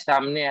 मैं उनके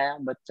सामने आया,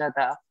 बच्चा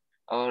था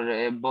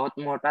और बहुत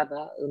मोटा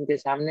था, उनके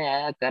सामने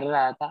आया कर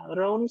रहा था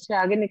और वो उनसे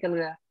आगे निकल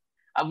गया।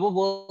 अब वो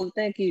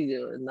बोलते हैं कि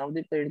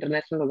नवदीप तो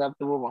इंटरनेशनल होगा, अब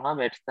तो वो वहां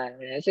बैठता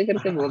है, ऐसे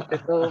करके बोलते,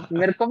 तो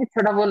मेरे को भी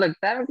थोड़ा वो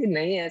लगता है कि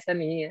नहीं, ऐसा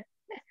नहीं है।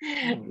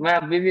 मैं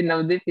अभी भी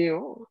नवदीप ही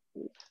हूँ।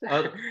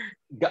 और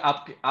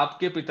आपके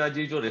आपके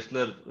पिताजी जो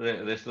रेसलर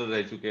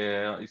रह चुके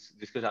हैं,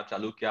 जिसके साथ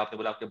चालू किया, आपने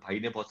बोला आपके भाई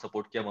ने बहुत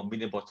सपोर्ट किया, मम्मी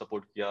ने बहुत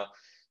सपोर्ट किया।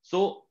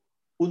 सो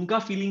उनका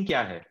फीलिंग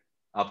क्या है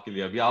आपके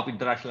लिए? अभी आप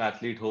इंटरनेशनल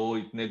एथलीट हो,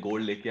 इतने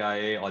गोल्ड लेके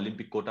आए,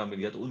 ओलंपिक कोटा मिल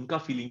गया, तो उनका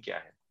फीलिंग क्या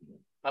है?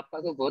 पापा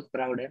को बहुत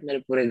प्राउड है, मेरे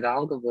पूरे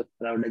गांव को बहुत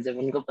प्राउड है। जब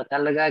उनको पता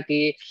लगा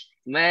कि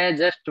मैं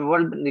जस्ट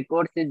वर्ल्ड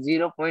रिकॉर्ड से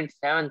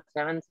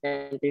 0.77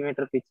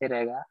 सेंटीमीटर पीछे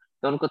रहेगा,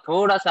 तो उनको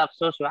थोड़ा सा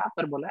अफसोस हुआ,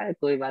 पर बोला है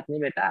कोई बात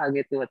नहीं बेटा,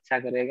 आगे तू अच्छा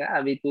करेगा,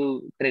 अभी तू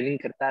ट्रेनिंग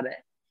करता रहे।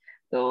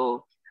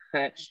 तो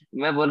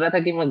मैं बोल रहा था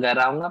कि मैं घर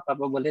आऊंगा,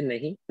 पापा बोले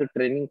नहीं, तू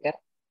ट्रेनिंग कर,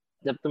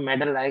 जब तू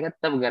मेडल आएगा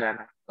तब घर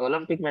आना,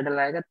 ओलंपिक मेडल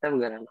आएगा तब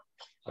घर आना।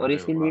 और अरे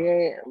वाह।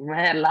 इसीलिए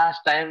मैं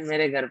लास्ट टाइम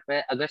मेरे घर पे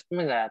अगस्त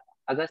में गया था।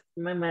 अगस्त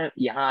में मैं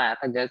यहाँ आया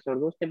था घर छोड़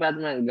के, उसके बाद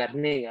मैं घर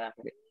नहीं गया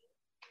मेरे।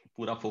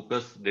 पूरा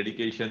फोकस,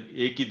 डेडिकेशन,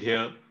 एक ही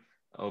ध्येय।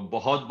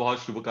 बहुत बहुत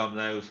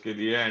शुभकामनाएं उसके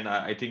लिए। एंड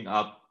आई थिंक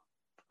आप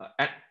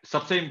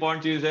सबसे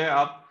इम्पोर्टेंट चीज है,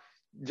 आप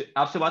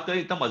आपसे बात करें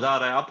इतना मजा आ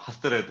रहा है, आप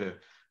हंसते रहते हैं।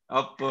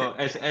 आप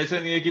ऐसे ऐसे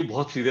नहीं है कि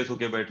बहुत सीरियस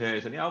होके बैठे हैं,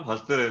 ऐसे नहीं, आप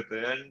हंसते रहते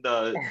हैं। And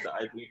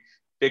I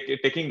think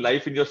taking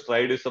life in your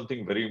STRIDE is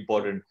something very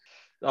important.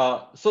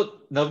 सो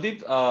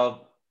नवदीप,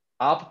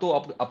 आप तो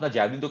अपना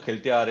जैवलिन तो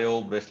खेलते आ रहे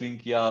हो, रेसलिंग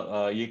किया,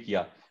 ये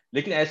किया,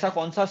 लेकिन ऐसा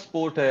कौन सा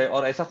स्पोर्ट है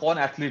और ऐसा कौन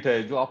एथलीट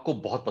है जो आपको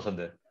बहुत पसंद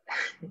है?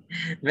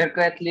 मेरे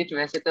को एथलीट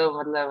वैसे तो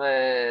मतलब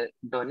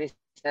धोनी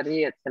सर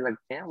ही अच्छे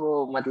लगते हैं।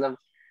 वो मतलब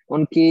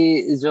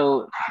उनकी जो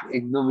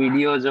एक दो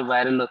वीडियो जो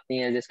वायरल होती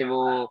हैं, जैसे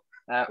वो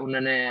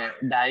उन्होंने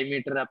 2.5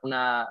 मीटर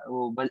अपना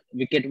वो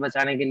विकेट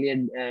बचाने के लिए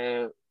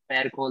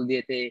पैर खोल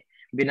दिए थे,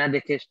 बिना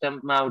देखे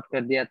स्टंप में आउट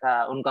कर दिया था।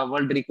 उनका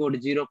वर्ल्ड रिकॉर्ड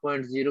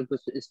 0.0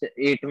 कुछ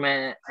 8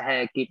 में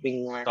है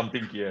कीपिंग में।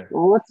 स्टंपिंग किया है।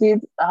 वो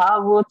चीज, हाँ,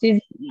 वो चीज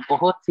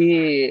बहुत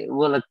ही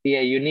वो लगती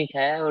है, यूनिक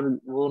है। और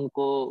वो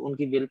उनको,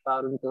 उनकी विल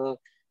पावर, उनको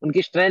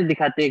उनकी स्ट्रेंथ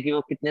दिखाते हैं कि वो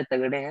कितने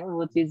तगड़े हैं।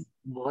 वो चीज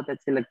बहुत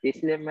अच्छी लगती है,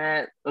 इसलिए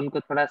मैं उनको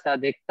थोड़ा सा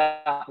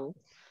देखता हूँ,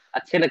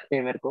 अच्छे लगते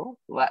हैं मेरे को।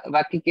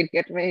 बाकी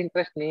क्रिकेट में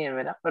इंटरेस्ट नहीं है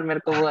मेरा, पर मेरे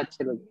को वो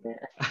अच्छे लगते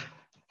हैं।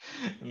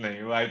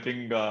 नहीं, वो आई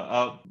थिंक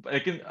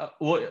लेकिन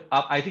वो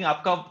आप आई थिंक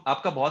आपका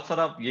आपका बहुत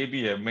सारा ये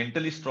भी है,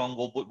 मेंटली स्ट्रांग,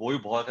 वो भी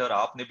बहुत है। और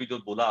आपने भी जो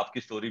बोला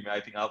आपकी स्टोरी में,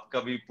 आई थिंक आपका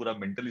भी पूरा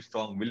मेंटली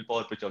स्ट्रांग, विल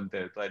पावर पे चलते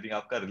हैं, तो आई थिंक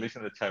आपका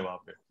रिलेशन अच्छा है वहां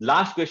पे।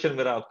 लास्ट क्वेश्चन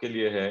मेरा आपके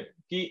लिए है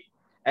कि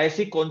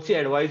ऐसी कौन सी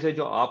एडवाइस है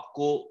जो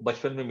आपको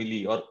बचपन में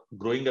मिली और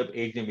ग्रोइंग अप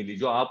एज में मिली,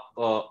 जो आप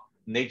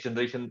नेक्स्ट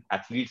जनरेशन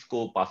एथलीट्स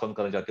को पास ऑन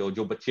करना चाहते हो,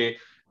 जो बच्चे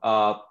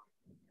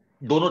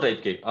दोनों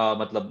टाइप के,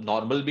 मतलब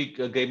नॉर्मल भी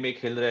गेम में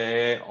खेल रहे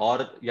हैं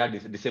और या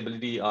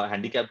डिसेबिलिटी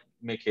हैंडीकैप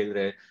में खेल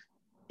रहे हैं,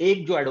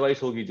 एक जो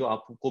एडवाइस होगी जो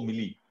आपको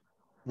मिली,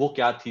 वो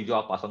क्या थी जो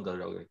आप पास ऑन कर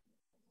जाओगे?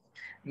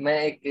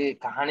 मैं एक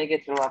कहानी के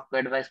थ्रू आपको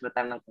एडवाइस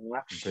बताना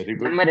चाहूंगा। वेरी जब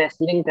गुड। मैं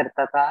रेसलिंग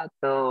करता था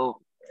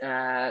तो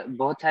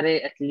बहुत सारे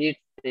एथलीट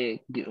थे।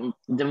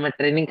 जब मैं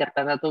ट्रेनिंग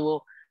करता था तो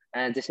वो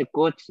जैसे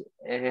कोच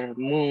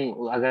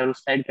मुंह अगर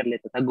उस साइड कर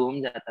लेता था,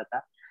 घूम जाता था,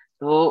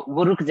 तो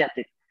वो रुक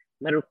जाते थे।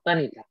 मैं रुकता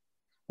नहीं था।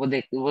 वो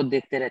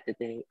देखते रहते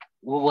थे।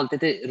 वो बोलते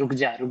थे रुक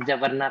जा,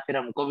 वरना फिर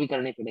हमको भी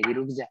करनी पड़ेगी,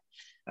 रुक जा।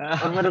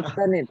 और मैं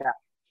रुकता नहीं था।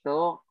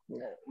 तो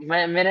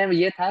मैं मेरा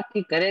ये था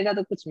कि करेगा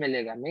तो कुछ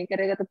मिलेगा, नहीं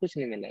करेगा तो कुछ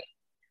नहीं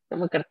मिलेगा। तो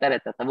मैं करता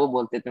रहता था। वो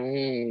बोलते थे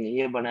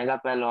ये बनेगा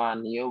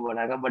पहलवान, ये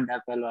बनेगा बड़ा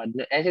पहलवान,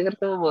 ऐसे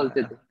करके वो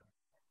बोलते थे।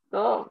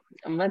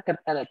 तो मैं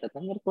करता रहता था,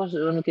 मेरे को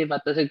उनकी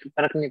बातों से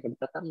फर्क नहीं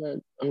पड़ता था, मैं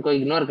उनको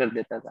इग्नोर कर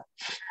देता था।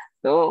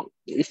 तो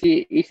इसी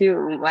इसी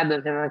बात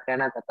से मैं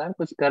कहना चाहता हूँ,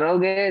 कुछ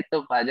करोगे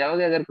तो पा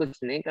जाओगे, अगर कुछ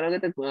नहीं करोगे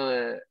तो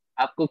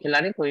आपको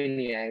खिलाने कोई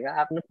नहीं आएगा,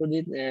 आपने खुद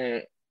ही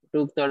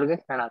टूक तोड़ के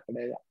खाना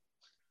पड़ेगा।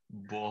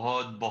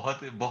 बहुत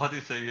बहुत बहुत ही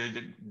सही है।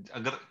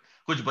 अगर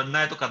कुछ बनना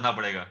है तो करना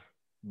पड़ेगा,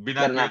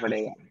 बिना करना किए कुछ,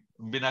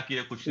 पड़ेगा। बिना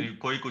किए कुछ नहीं,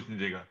 कोई कुछ नहीं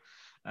देगा।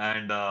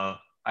 एंड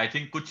आई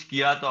थिंक कुछ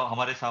किया तो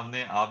हमारे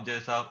सामने आप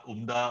जैसा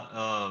उम्दा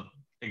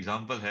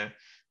एग्जाम्पल है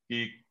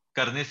कि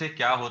करने से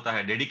क्या होता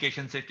है,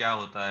 डेडिकेशन से क्या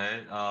होता है।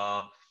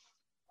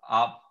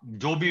 आप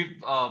जो भी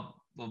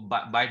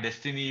bye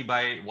destiny,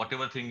 by what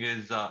ever thing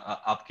is,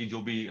 आपकी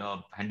जो भी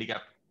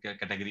हैंडीकैप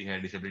कैटेगरी है,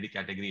 डिसेबिलिटी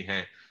कैटेगरी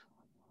है,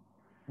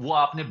 वो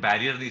आपने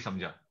बैरियर नहीं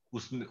समझा।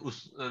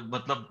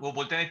 मतलब वो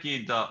बोलते हैं कि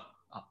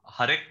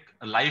हर एक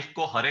लाइफ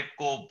को, हर एक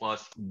को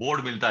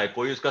बोर्ड मिलता है,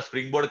 कोई उसका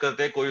स्प्रिंग बोर्ड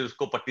करते हैं, कोई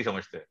उसको पट्टी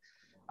समझते हैं।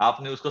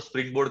 आपने उसको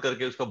स्प्रिंग बोर्ड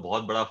करके उसका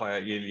बहुत बड़ा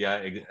ये लिया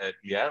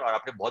है और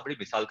आपने बहुत बड़ी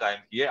मिसाल कायम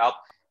की है।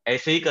 आप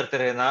ऐसे ही करते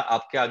रहना,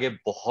 आपके आगे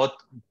बहुत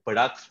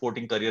बड़ा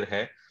स्पोर्टिंग करियर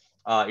है।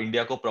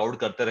 इंडिया को प्राउड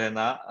करते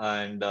रहना।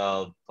 एंड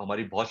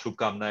हमारी बहुत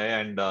शुभकामनाएं।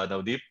 एंड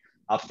नवदीप,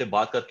 आपसे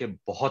बात करके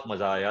बहुत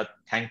मजा आया।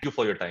 Thank you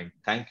for your time.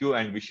 Thank you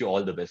and wish you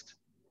all the best.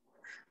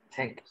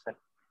 Thank you sir,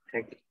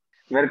 thank you.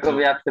 मेरे को So,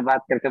 भी आपसे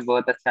बात करके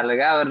बहुत अच्छा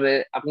लगा, और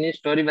अपनी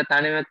स्टोरी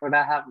बताने में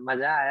थोड़ा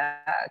मजा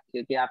आया,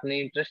 क्योंकि आपने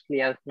इंटरेस्ट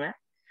लिया उसमें।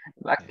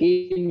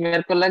 बाकी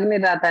मेरे को लग नहीं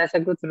रहा था ऐसा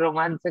कुछ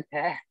रोमांचक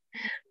है,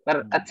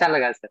 पर अच्छा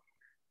लगा सर।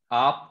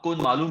 आपको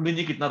मालूम भी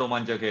नहीं कितना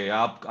रोमांचक है।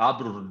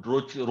 आप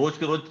रोज रोज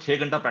के रोज 6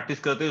 घंटा प्रैक्टिस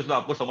करते हैं, इसलिए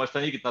आपको समझता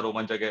नहीं कितना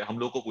रोमांचक है। हम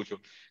लोग को पूछो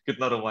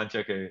कितना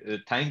रोमांचक है।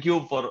 Thank you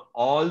for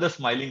all the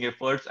smiling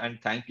efforts and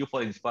thank you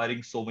for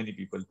inspiring so many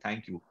people.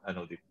 Thank you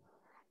Anudeep.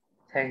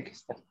 Thank you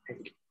sir,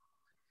 thank you.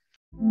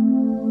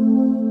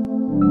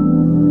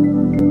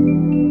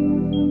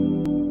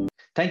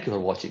 Thank you for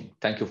watching.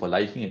 Thank you for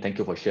liking and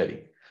thank you for sharing.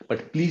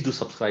 But please do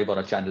subscribe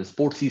on our channel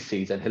Sportsy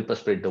Says and help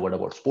us spread the word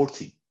about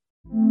Sportsy.